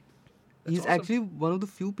 Akar bhai. He is That's awesome. Actually one of the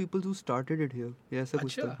few people who started it here या ऐसा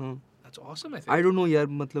कुछ था अच्छा. हाँ That's awesome, I think. I don't know यार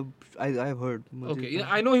मतलब I have heard Okay, yeah,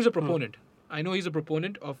 I know he's a proponent. I know he's a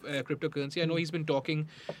proponent of cryptocurrency. I know he's been talking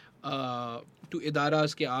to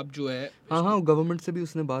idaras के आप जो है. हाँ हाँ government से भी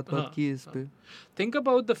उसने बात हाँ, की है इस पे Think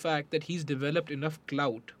about the fact that he's developed enough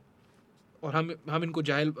clout. और हम इनको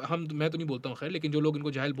जाहिल मैं तो नहीं बोलता हूँ खैर लेकिन जो लोग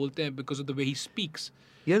इनको जाहिल बोलते हैं because of the way he speaks.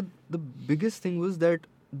 यार the biggest thing was that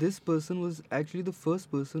this person was actually the first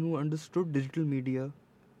person who understood digital media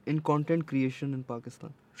in content creation in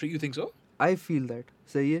Pakistan. So you think so? I feel that.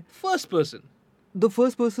 सही है. First person. The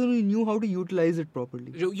first person who knew how to utilize it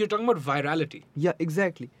properly. You're talking about virality. Yeah,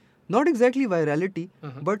 exactly. Not exactly virality,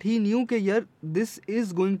 Uh-huh. but he knew कि यार this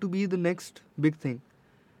is going to be the next big thing.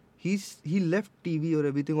 He left TV or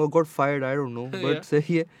everything or got fired, I don't know. But Yeah.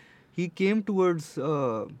 सही है. He came towards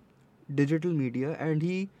digital media and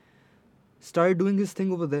he started doing his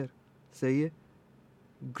thing over there. सही है.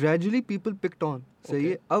 Gradually people picked on. सही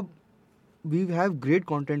है. अब we have great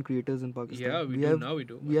content creators in Pakistan. Yeah, we do have, now. We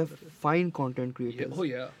do. We have fine content creators. Yeah. Oh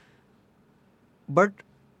yeah. But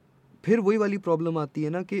फिर वही वाली problem आती है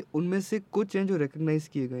ना कि उनमें से कुछ हैं जो रिकग्नाइज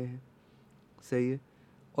किए गए हैं सही है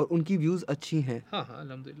और उनकी व्यूज अच्छी हैं हाँ हाँ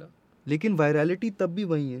अल्हम्दुलिल्लाह. लेकिन वायरलिटी तब भी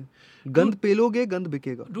वही है गंद पेलोगे गंद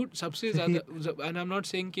बिकेगा Dude, सबसे ज़्यादा and I'm not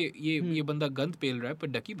saying कि ये बंदा गंद पेल रहा है पर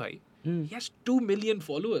डकी भाई he has 2 million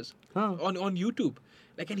followers हाँ on YouTube.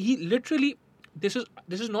 Like, and he literally, this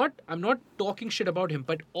is not, I'm not talking shit about him,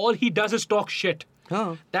 but all he does is talk shit.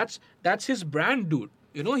 हाँ That's his brand, dude.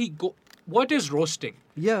 You know, what is roasting?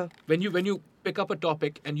 yeah When you pick up a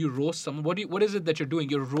topic and you roast someone, what is it that you're doing?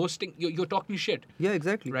 You're roasting, you're talking shit, yeah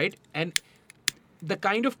exactly right? And the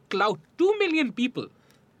kind of clout, 2 million people,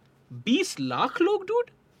 20 lakh log,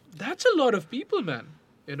 dude, that's a lot of people, man.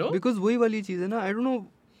 You know? because वही वाली चीज है ना I don't know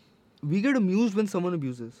we get amused when someone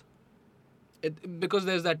abuses Because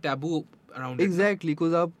there's that taboo around it. exactly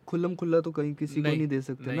because आप खुल्लम खुल्ला तो कहीं किसी को नहीं, नहीं दे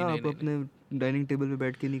सकते नहीं, ना नहीं, आप नहीं, अपने डाइनिंग टेबल पे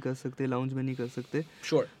बैठ के नहीं कर सकते लाउंज में नहीं कर सकते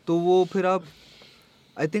Sure. तो वो फिर आप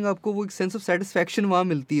आई थिंक आपको वो एक सेंस ऑफ सेटिस्फेक्शन वहाँ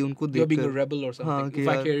मिलती है उनको You're being a देखकर rebel or something. हाँ कि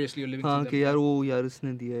यार Vicariously you're living हाँ through कि them. यार वो यार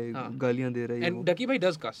उसने दिया है हाँ. गालियाँ दे रहा है And Ducky Bhai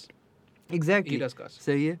does cuss. Exactly He does cuss.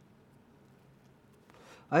 सही है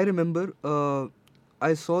I remember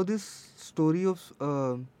I saw this story of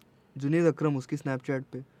Junaid Akram उसकी स्नैपचैट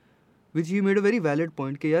पे which he made a very valid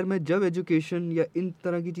point कि यार मैं जब एजुकेशन या इन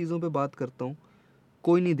तरह की चीज़ों पे बात करता हूँ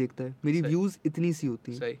कोई नहीं देखता है, मेरी सही। व्यूज इतनी सी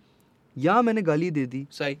होती हैं, सही या मैंने गाली दे दी,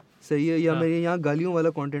 सही सही है, या हाँ। मैंने यहाँ गालियों वाला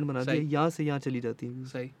कंटेंट बना दिया, सही। यहाँ से यहाँ चली जाती है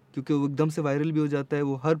views, सही क्योंकि वो एकदम से वायरल भी हो जाता है,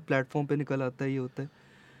 वो हर प्लेटफॉर्म पे निकल आता है, ये होता है.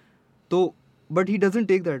 तो but he doesn't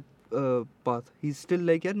take that path. He's still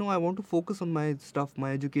like, yeah, no, I want to focus on my stuff,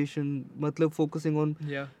 my education, मतलब focusing on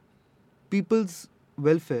yeah people's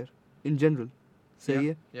welfare in general. सही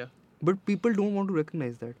है. yeah But people don't want to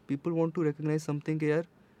recognize that. People want to recognize something कि यार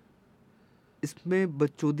इसमें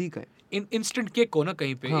बच्चोदी का है. in instant kick हो ना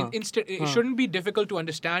कहीं पे हाँ, instant it हाँ. shouldn't be difficult to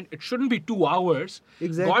understand, it shouldn't be 2 hours.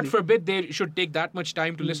 Exactly. God forbid they should take that much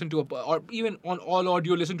time to listen to or even on all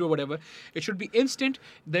audio listen to or whatever. It should be instant.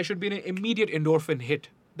 There should be an immediate endorphin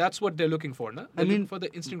hit. That's what they're looking for, na? They're looking for the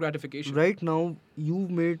instant gratification. Right now,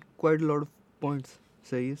 you've made quite a lot of points.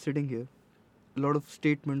 सही है, sitting here. A lot of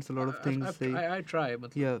statements, a lot of things. सही. I try,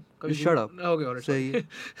 मतलब. Yeah, कभी you shut up. Okay, alright. सही है.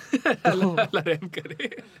 अल्लाह रहम करे.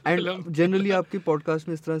 And generally आपके podcast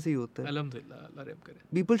में इस तरह से ही होता है. अल्हम्दुलिल्लाह, अल्लाह रहम करे.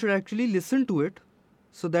 People should actually listen to it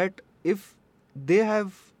so that if they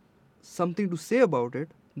have something to say about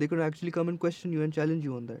it, they could actually come and question you and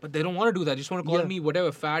challenge you on that. But they don't want to do that. They just want to call Yeah. me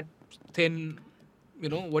whatever, fat, thin, you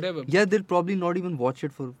know, whatever. Yeah, they'll probably not even watch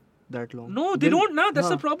it for that long. No, they don't, na. That's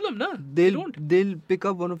the हाँ, problem, na. They don't. They'll pick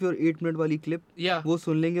up one of your 8-minute वाली clip, Yeah. वो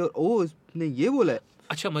सुन लेंगे और ओ इसने ये बोला है.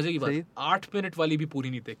 अच्छा मजे की सही। बात 8 मिनट वाली भी पूरी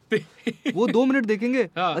नहीं देखते. वो 2 मिनट देखेंगे.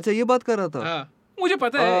 हाँ. अच्छा ये बात कर रहा था. हाँ, मुझे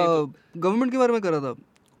पता है ये तो. गवर्नमेंट के बारे में कर रहा था.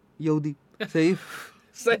 यहूदी. सही.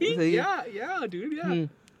 सही सही है. yeah dude yeah.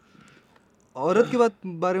 औरत के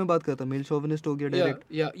बारे में बात करता, मेल शोविनिस्ट हो गया डायरेक्ट.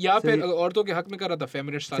 या फिर सही। औरतों के हक में कर रहा था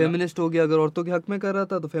फेमिनिस्ट साला. फेमिनिस्ट हो गया, अगर औरतों के हक में कर रहा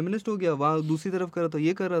था तो फेमिनिस्ट हो गया, वहाँ दूसरी तरफ कर रहा था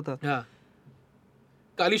ये कर रहा था. हाँ.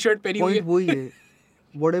 काली शर्ट पहनी हुई पॉइंट वही है.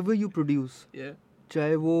 व्हाटएवर यू प्रोड्यूस, है.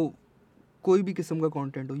 चाहे वो कोई भी किस्म का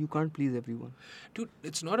कंटेंट हो, you can't please everyone. Dude,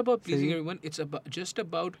 it's not about pleasing सही. everyone. It's just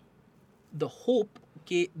about the hope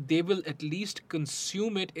that they will at least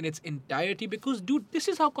consume it in its entirety. Because, dude, this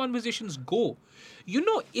is how conversations go. You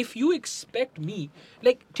know, if you expect me,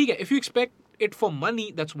 like, ठीक है, if you expect it for money,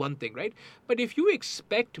 that's one thing, right? But if you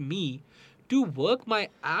expect me to work my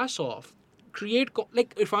ass off, create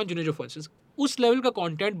like Irfan Junejo, for instance, उस level का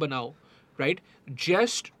content बनाओ, right?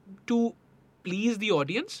 Just to please the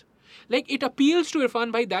audience. Like, it appeals to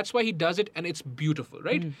Irfan Bhai, that's why he does it, and it's beautiful,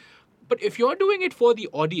 right? But if you're doing it for the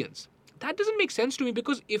audience, that doesn't make sense to me,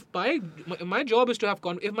 because if my job is to have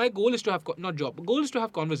if my goal is to have goal is to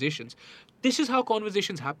have conversations, this is how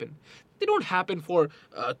conversations happen. They don't happen for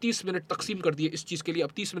 30 minute तकसीम कर दिए इस चीज के लिए,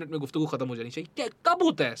 अब 30 minute में गुफ्तगू खत्म हो जानी चाहिए. क्या कब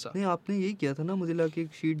होता है ऐसा? नहीं, आपने यही किया था ना, मुझे लगा कि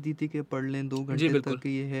एक शीट दी थी कि पढ़ लें 2 घंटे बिल्कुल. तक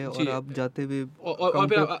ये है, जी. और आप जाते हुए और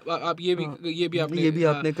फिर आप ये भी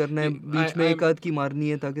आपने करना है, बीच में एक आध की मारनी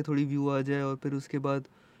है ताकि थोड़ी व्यू आ जाए, और फिर उसके बाद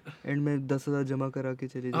एंड में 10,000 जमा करा के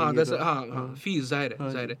चले हाँ, जाइए. हाँ, फीस जाहिर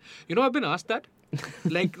हाँ, है. You know, I've been asked that.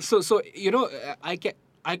 Like, so you know,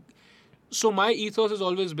 so my ethos has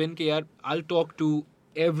always been कि यार, I'll talk to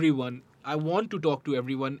everyone. I want to talk to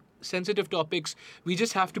everyone. Sensitive topics, we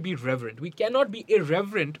just have to be reverent. We cannot be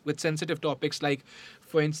irreverent with sensitive topics like,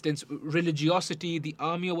 for instance, religiosity, the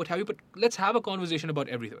army, or what have you. But let's have a conversation about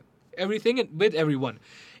everything and with everyone.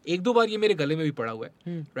 एक दो बार ये मेरे गले में भी पड़ा हुआ है,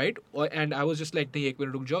 right? And I was just like, नहीं, एक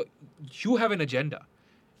मिनट रुक जाओ. You have an agenda.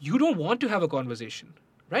 You don't want to have a conversation,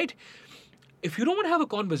 right? If you don't want to have a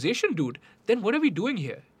conversation, dude, then what are we doing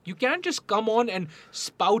here? You can't just come on and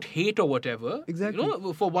spout hate or whatever. Exactly. You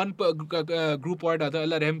know, for one group or another.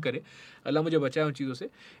 Allah रहम करे. Allah मुझे बचाए उन चीज़ों से.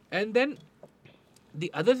 And then the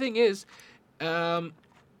other thing is,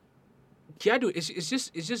 yeah, dude, it's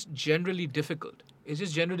just generally difficult. It's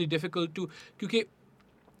just generally difficult to, because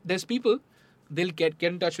there's people, they'll get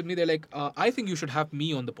in touch with me. They're like, I think you should have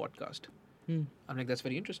me on the podcast. I'm like, that's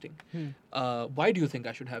very interesting. Why do you think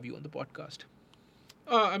I should have you on the podcast?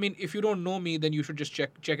 I mean, if you don't know me, then you should just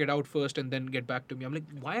check it out first and then get back to me. I'm like,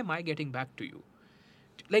 why am I getting back to you?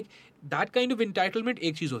 Like, that kind of entitlement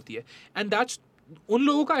एक चीज़ होती है. And that's, उन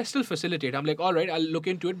लोगों का I still facilitate. I'm like, all right, I'll look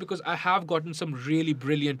into it, because I have gotten some really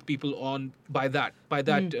brilliant people on by that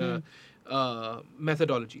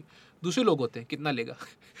methodology. दूसरे लोग होते हैं, कितना लेगा?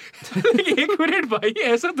 एक मिनट भाई,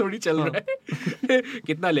 ऐसा थोड़ी चल रहा है.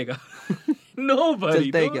 कितना लेगा? No,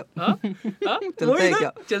 buddy. चलता है क्या? हाँ? चलता है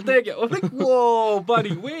क्या? चलता है क्या? I'm like, whoa,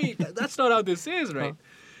 buddy, wait. That's not how this is, right?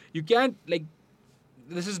 You can't, like,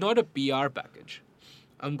 this is not a PR package.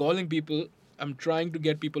 I'm calling people, I'm trying to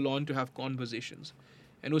get people on to have conversations.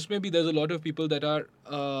 And usme bhi there's a lot of people that are,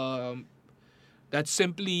 that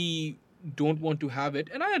simply don't want to have it.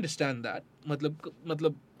 And I understand that.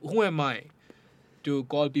 Matlab, who am I to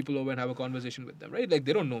call people over and have a conversation with them, right? Like,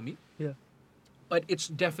 they don't know me. Yeah. But it's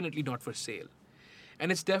definitely not for sale.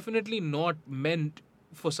 And it's definitely not meant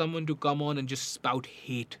for someone to come on and just spout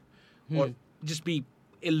hate or just be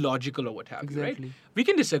illogical or what have you, right? Exactly. We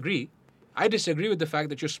can disagree. I disagree with the fact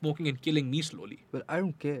that you're smoking and killing me slowly. But I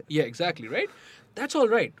don't care. Yeah, exactly, right? That's all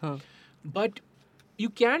right. Huh. But you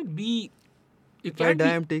can't be. You If I can't die,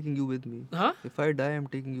 be. I'm taking you with me. Huh? If I die, I'm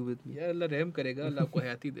taking you with me. Yeah, Allah रहम करेगा, Allah आपको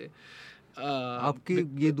हयात ही दे. आपकी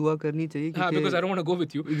ये दुआ करनी चाहिए हाँ, because I don't want to go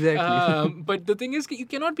with you. Exactly. But the thing is, you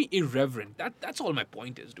cannot be irreverent. That's all my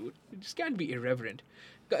point is, dude. You just can't be irreverent.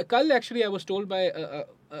 Kal, actually, I was told by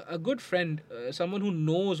a good friend, someone who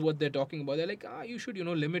knows what they're talking about. They're like, you should,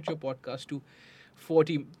 limit your podcast to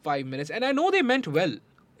 45 minutes. And I know they meant well.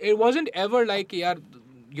 It wasn't ever like, yaar,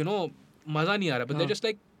 maza nahi aa raha. But they're just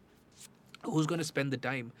like, who's going to spend the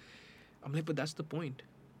time? I'm like, but that's the point.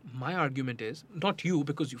 My argument is, not you,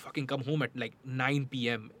 because you fucking come home at like 9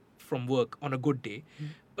 p.m. from work on a good day,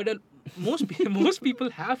 but most people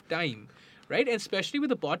have time, right? And especially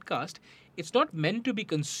with a podcast, it's not meant to be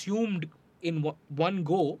consumed in one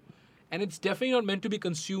go, and it's definitely not meant to be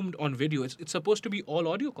consumed on video. It's supposed to be all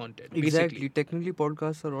audio content, Exactly. basically. Technically,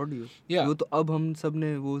 podcasts are audio. Yeah. वो तो अब हम सब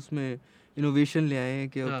ने वो उसमें innovation ले आए हैं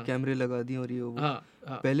कि अब हाँ. कैमरे लगा दिए और ये वो. हाँ,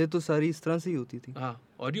 हाँ. पहले तो सारी इस तरह से ही होती थी. हाँ,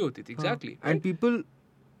 audio होती थी, exactly. हाँ. And people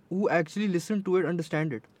who actually listen to it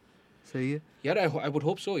understand it. सही है. Yeah, I would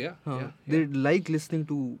hope so. Yeah. हाँ. Yeah. They like listening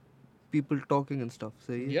to people talking and stuff.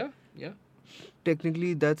 सही है. Yeah. Yeah.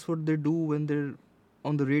 Technically, that's what they do when they're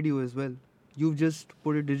on the radio as well. You've just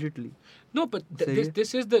put it digitally. No, but सही है.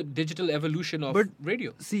 this is the digital evolution of But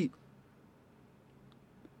radio. See,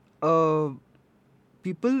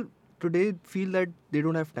 people today feel that they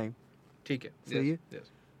don't have time. ठीक है. सही Yes. है.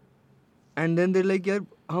 Yes. And then they're like, यार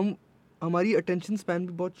हमारी attention span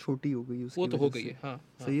भी बहुत छोटी हो गई है उसकी वो तो हो वजह गई से. है. हाँ.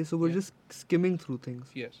 सही है. So we're Yeah. just skimming through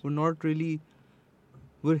things. Yes. We're not really,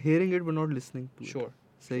 we're hearing it, we're not listening to it. Sure.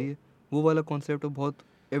 सही है. वो वाला concept अब बहुत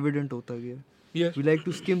evident होता गया है. Yes. We like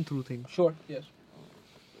to skim through things Sure. Yes.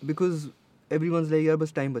 because everyone's like, यार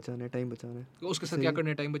बस time बचाना है. उसके साथ सही क्या है. करना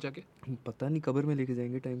है टाइम बचा के? पता नहीं कब्र में लेके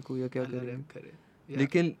जाएंगे टाइम को या क्या अल्लाह करेंगे. रहम करे. Yeah.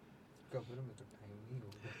 लेकिन कब्र में तो टाइम नहीं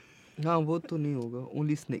होगा. हाँ वो तो नहीं होगा.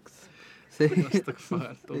 Only snakes. सही.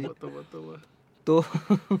 इस्तग़फ़ार, तौबा, तौबा, तौबा. तो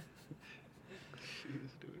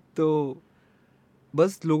तो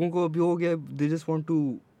बस लोगों को अभी हो गया. They just want to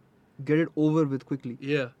get it over with quickly.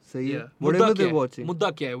 Yeah. सही है. Yeah. Whatever मुद्दा क्या they're है? watching.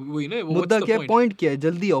 मुद्दा क्या है? वही ना. मुद्दा क्या है? Point क्या है?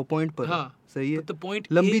 जल्दी आओ point पर. हाँ. सही है. But the point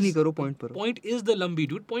लंबी is, नहीं करो point पर. Point is the lambi,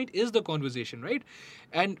 dude. Point is the conversation, right?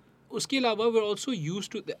 And उसके अलावा we're also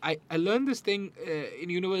used to. I learned this thing in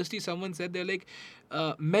university. Someone said they're like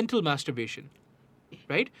mental masturbation,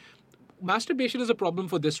 right? Masturbation is a problem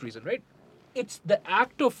for this reason, right? It's the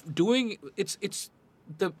act of doing. It's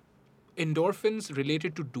the endorphins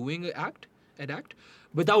related to doing an act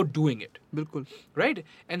without doing it. बिल्कुल. Right?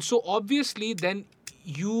 And so obviously then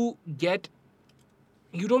you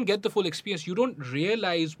don't get the full experience. You don't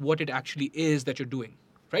realize what it actually is that you're doing,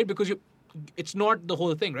 right? Because it's not the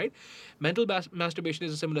whole thing, right? Mental masturbation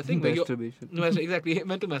is a similar thing. Where Masturbation. exactly.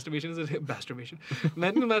 Mental masturbation is masturbation.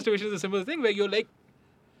 Mental masturbation is a similar thing where you're like,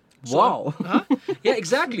 Wow. huh? Yeah,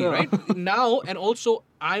 exactly, right? Now, and also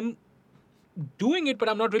I'm doing it, but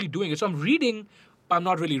I'm not really doing it. So I'm reading, but I'm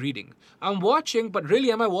not really reading. I'm watching, but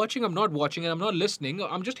really am I watching? I'm not watching, and I'm not listening.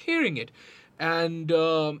 I'm just hearing it. And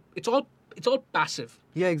it's all passive.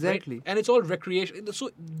 Yeah, right? exactly. And it's all recreation. So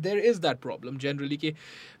there is that problem generally.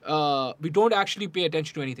 We don't actually pay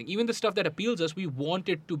attention to anything. Even the stuff that appeals us, we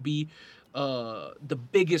want it to be the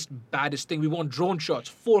biggest, baddest thing. We want drone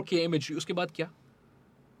shots, 4K imagery. उसके बाद क्या?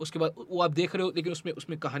 उसके बाद वो आप देख रहे हो, लेकिन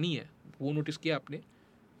उसमें कहानी है. वो नोटिस किया आपने?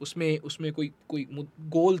 उसमें कोई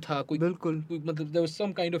गोल था, कोई बिल्कुल. मतलब there was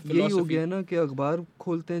some kind of यही हो philosophy. गया ना कि अखबार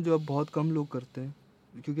खोलते हैं जो अब बहुत कम लोग करते हैं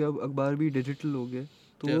क्योंकि अब अखबार भी डिजिटल हो गए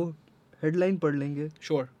तो Yeah. वो हेडलाइन पढ़ लेंगे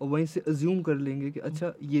Sure. और वहीं से अज्यूम कर लेंगे कि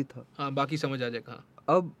अच्छा ये था. हाँ, बाकी समझ आ जाएगा. हाँ.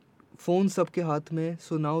 अब फ़ोन सबके हाथ में.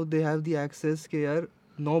 So now they have the access कि यार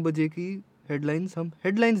 9 बजे की हेडलाइंस हम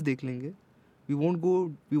हेडलाइंस देख लेंगे. We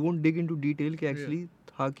won't dig into detail कि एक्चुअली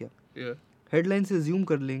था क्या. Yeah. हेडलाइन से अज्यूम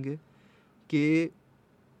कर लेंगे कि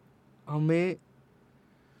हमें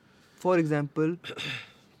फॉर एग्जांपल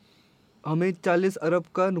हमें 40 अरब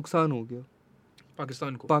का नुकसान हो गया.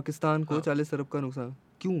 पाकिस्तान को. पाकिस्तान को हाँ. 40 अरब का नुकसान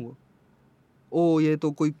क्यों हुआ? ओ ये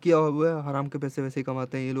तो कोई किया हुआ है, हराम के पैसे वैसे ही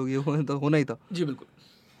कमाते हैं ये लोग, ये तो होना ही था. जी बिल्कुल.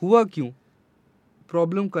 हुआ क्यों?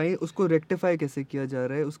 प्रॉब्लम कहीं उसको रेक्टिफाई कैसे किया जा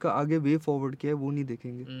रहा है, उसका आगे वे फॉरवर्ड क्या है वो नहीं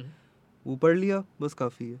देखेंगे. वो पढ़ लिया बस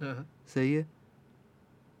काफ़ी है. हाँ. सही है.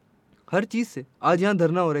 हर चीज़ से आज यहाँ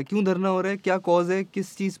धरना हो रहा है. क्यों धरना हो रहा है, क्या कॉज है,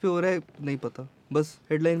 किस चीज़ पे हो रहा है नहीं पता. बस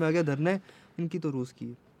हेडलाइन में आ गया धरना है. इनकी तो रोज़ की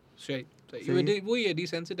है. Right. सही है.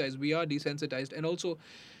 We are desensitized. And also,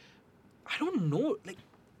 I don't know, like,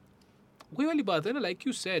 वही वाली बात है ना, like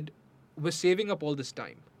you said, we're saving up all this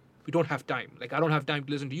time. We don't have time. Like, I don't have time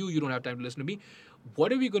to listen to you, you don't have time to listen to me.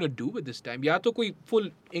 What are we going to do with this time? या तो कोई full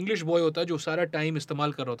English boy होता जो सारा time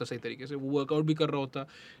इस्तेमाल कर रहा होता सही तरीके से, वो workout भी कर रहा होता,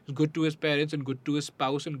 good to his parents and good to his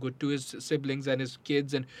spouse and good to his siblings and his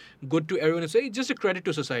kids and good to everyone. It's just a credit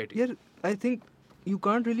to society. Yeah, I think you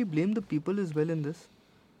can't really blame the people as well in this,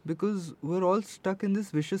 because we're all stuck in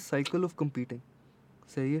this vicious cycle of competing.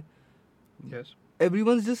 सही है. Yes.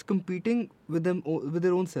 Everyone's just competing with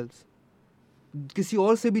their own selves. किसी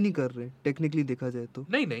और से भी नहीं कर रहे technically देखा जाए तो.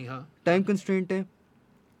 नहीं हाँ. टाइम कंस्ट्रेंट है,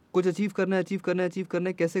 कुछ अचीव करना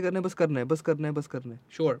है, कैसे करना है, बस करना है.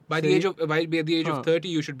 Sure. By the age of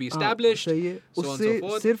 30 you should be established. सही है. so on and so उससे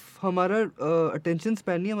forth. सिर्फ हमारा अटेंशन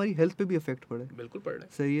स्पैन नहीं, हमारी हेल्थ पे भी इफेक्ट पड़ा है. बिल्कुल पड़ रहा है.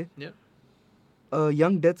 सही है. Yeah.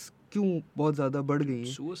 यंग डेथ्स क्यों बहुत ज़्यादा बढ़ गई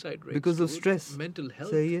हैं? Suicide rates. Because of stress. Mental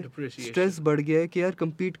health. सही है. Depreciation. स्ट्रेस बढ़ गया है कि यार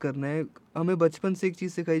compete करना है. हमें बचपन से एक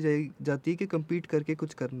चीज़ सिखाई जाती है कि compete करके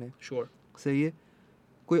कुछ करना है. Sure. सही है.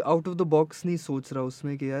 कोई आउट ऑफ द बॉक्स नहीं सोच रहा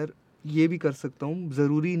उसमें कि यार ये भी कर सकता हूँ,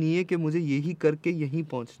 ज़रूरी नहीं है कि मुझे यही करके यहीं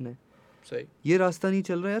पहुँचना है. सही. ये रास्ता नहीं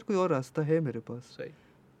चल रहा यार, कोई और रास्ता है मेरे पास. सही.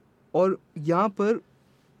 और यहाँ पर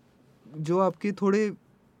जो आपके थोड़े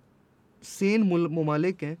सेन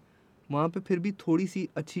ममालिक हैं, वहाँ पे फिर भी थोड़ी सी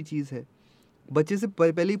अच्छी चीज़ है. बच्चे से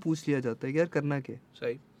पहले ही पूछ लिया जाता है कि यार करना क्या है.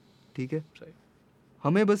 सही. ठीक है. सही.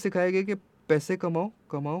 हमें बस सिखाया गया कि पैसे कमाओ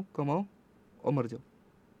और मर जाओ.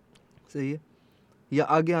 सही है. या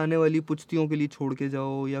आगे आने वाली पुश्तियों के लिए छोड़ के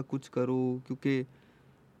जाओ या कुछ करो, क्योंकि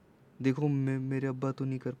देखो मेरे अब्बा तो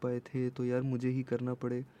नहीं कर पाए थे तो यार मुझे ही करना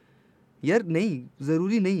पड़े. यार नहीं,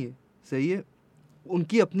 ज़रूरी नहीं है. सही है.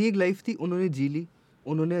 उनकी अपनी एक लाइफ थी, उन्होंने जी ली,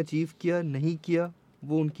 उन्होंने अचीव किया, नहीं किया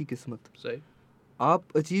वो उनकी किस्मत. सही.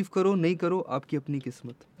 आप अचीव करो नहीं करो आपकी अपनी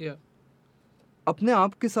किस्मत. Yeah. अपने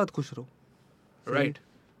आप के साथ खुश रहो.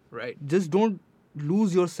 Right. Just don't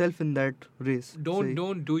lose yourself in that race.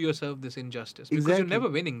 Don't do yourself this injustice, because Exactly. you're never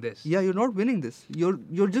winning this. Yeah, you're not winning this.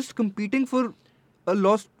 You're just competing for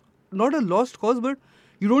not a lost cause, but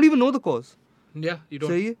you don't even know the cause. Yeah, you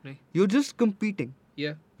don't. सही है. नहीं. You're just competing.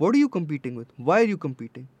 Yeah. What are you competing with? Why are you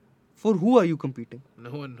competing? For who are you competing?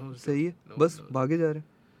 No one knows. सही है. No, बस no. भागे जा रहे हैं.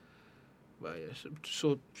 Well, yes.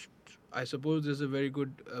 So I suppose this is a very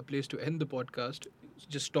good place to end the podcast.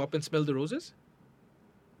 Just stop and smell the roses.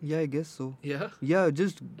 Yeah, I guess so. Yeah. Yeah,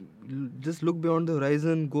 just look beyond the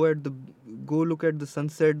horizon. Go look at the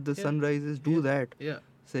sunset, the Yeah. sunrises. Do Yeah. that. Yeah.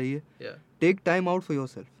 सही है. Yeah. Take time out for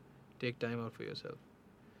yourself. Take time out for yourself.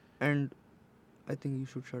 And I think you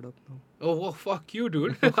should shut up now. Oh, well, fuck you,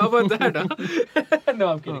 dude. How about that, huh? No,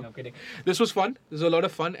 I'm kidding. I'm kidding. This was fun. This was a lot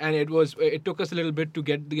of fun, and it took us a little bit to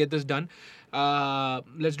get this done.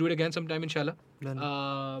 Let's do it again sometime, inshallah. Done.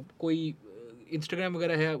 कोई Instagram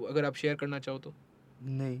वगैरह है अगर आप share करना चाहो तो?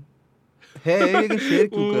 नहीं है, लेकिन शेयर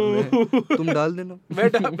क्यों करना है? तुम डाल देना. मैं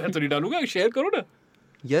तो नहीं डालूंगा, शेयर करो ना.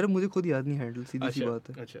 यार मुझे खुद याद नहीं हैंडल, सीधी सी बात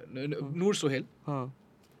है. अच्छा. नूर सोहेल. हाँ.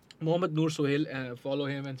 Mohammad Noor Sohail, follow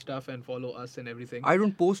him and stuff, and follow us and everything. I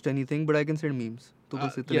don't post anything, but I can send memes. तो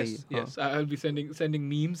बस इतना ही है. Yes, I'll be sending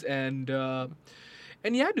memes and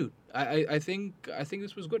yeah, dude. I think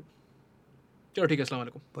this was good. चलो ठीक है, अस्सलाम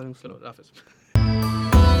वालेकुम. हाँ. चलो, हाफिज़.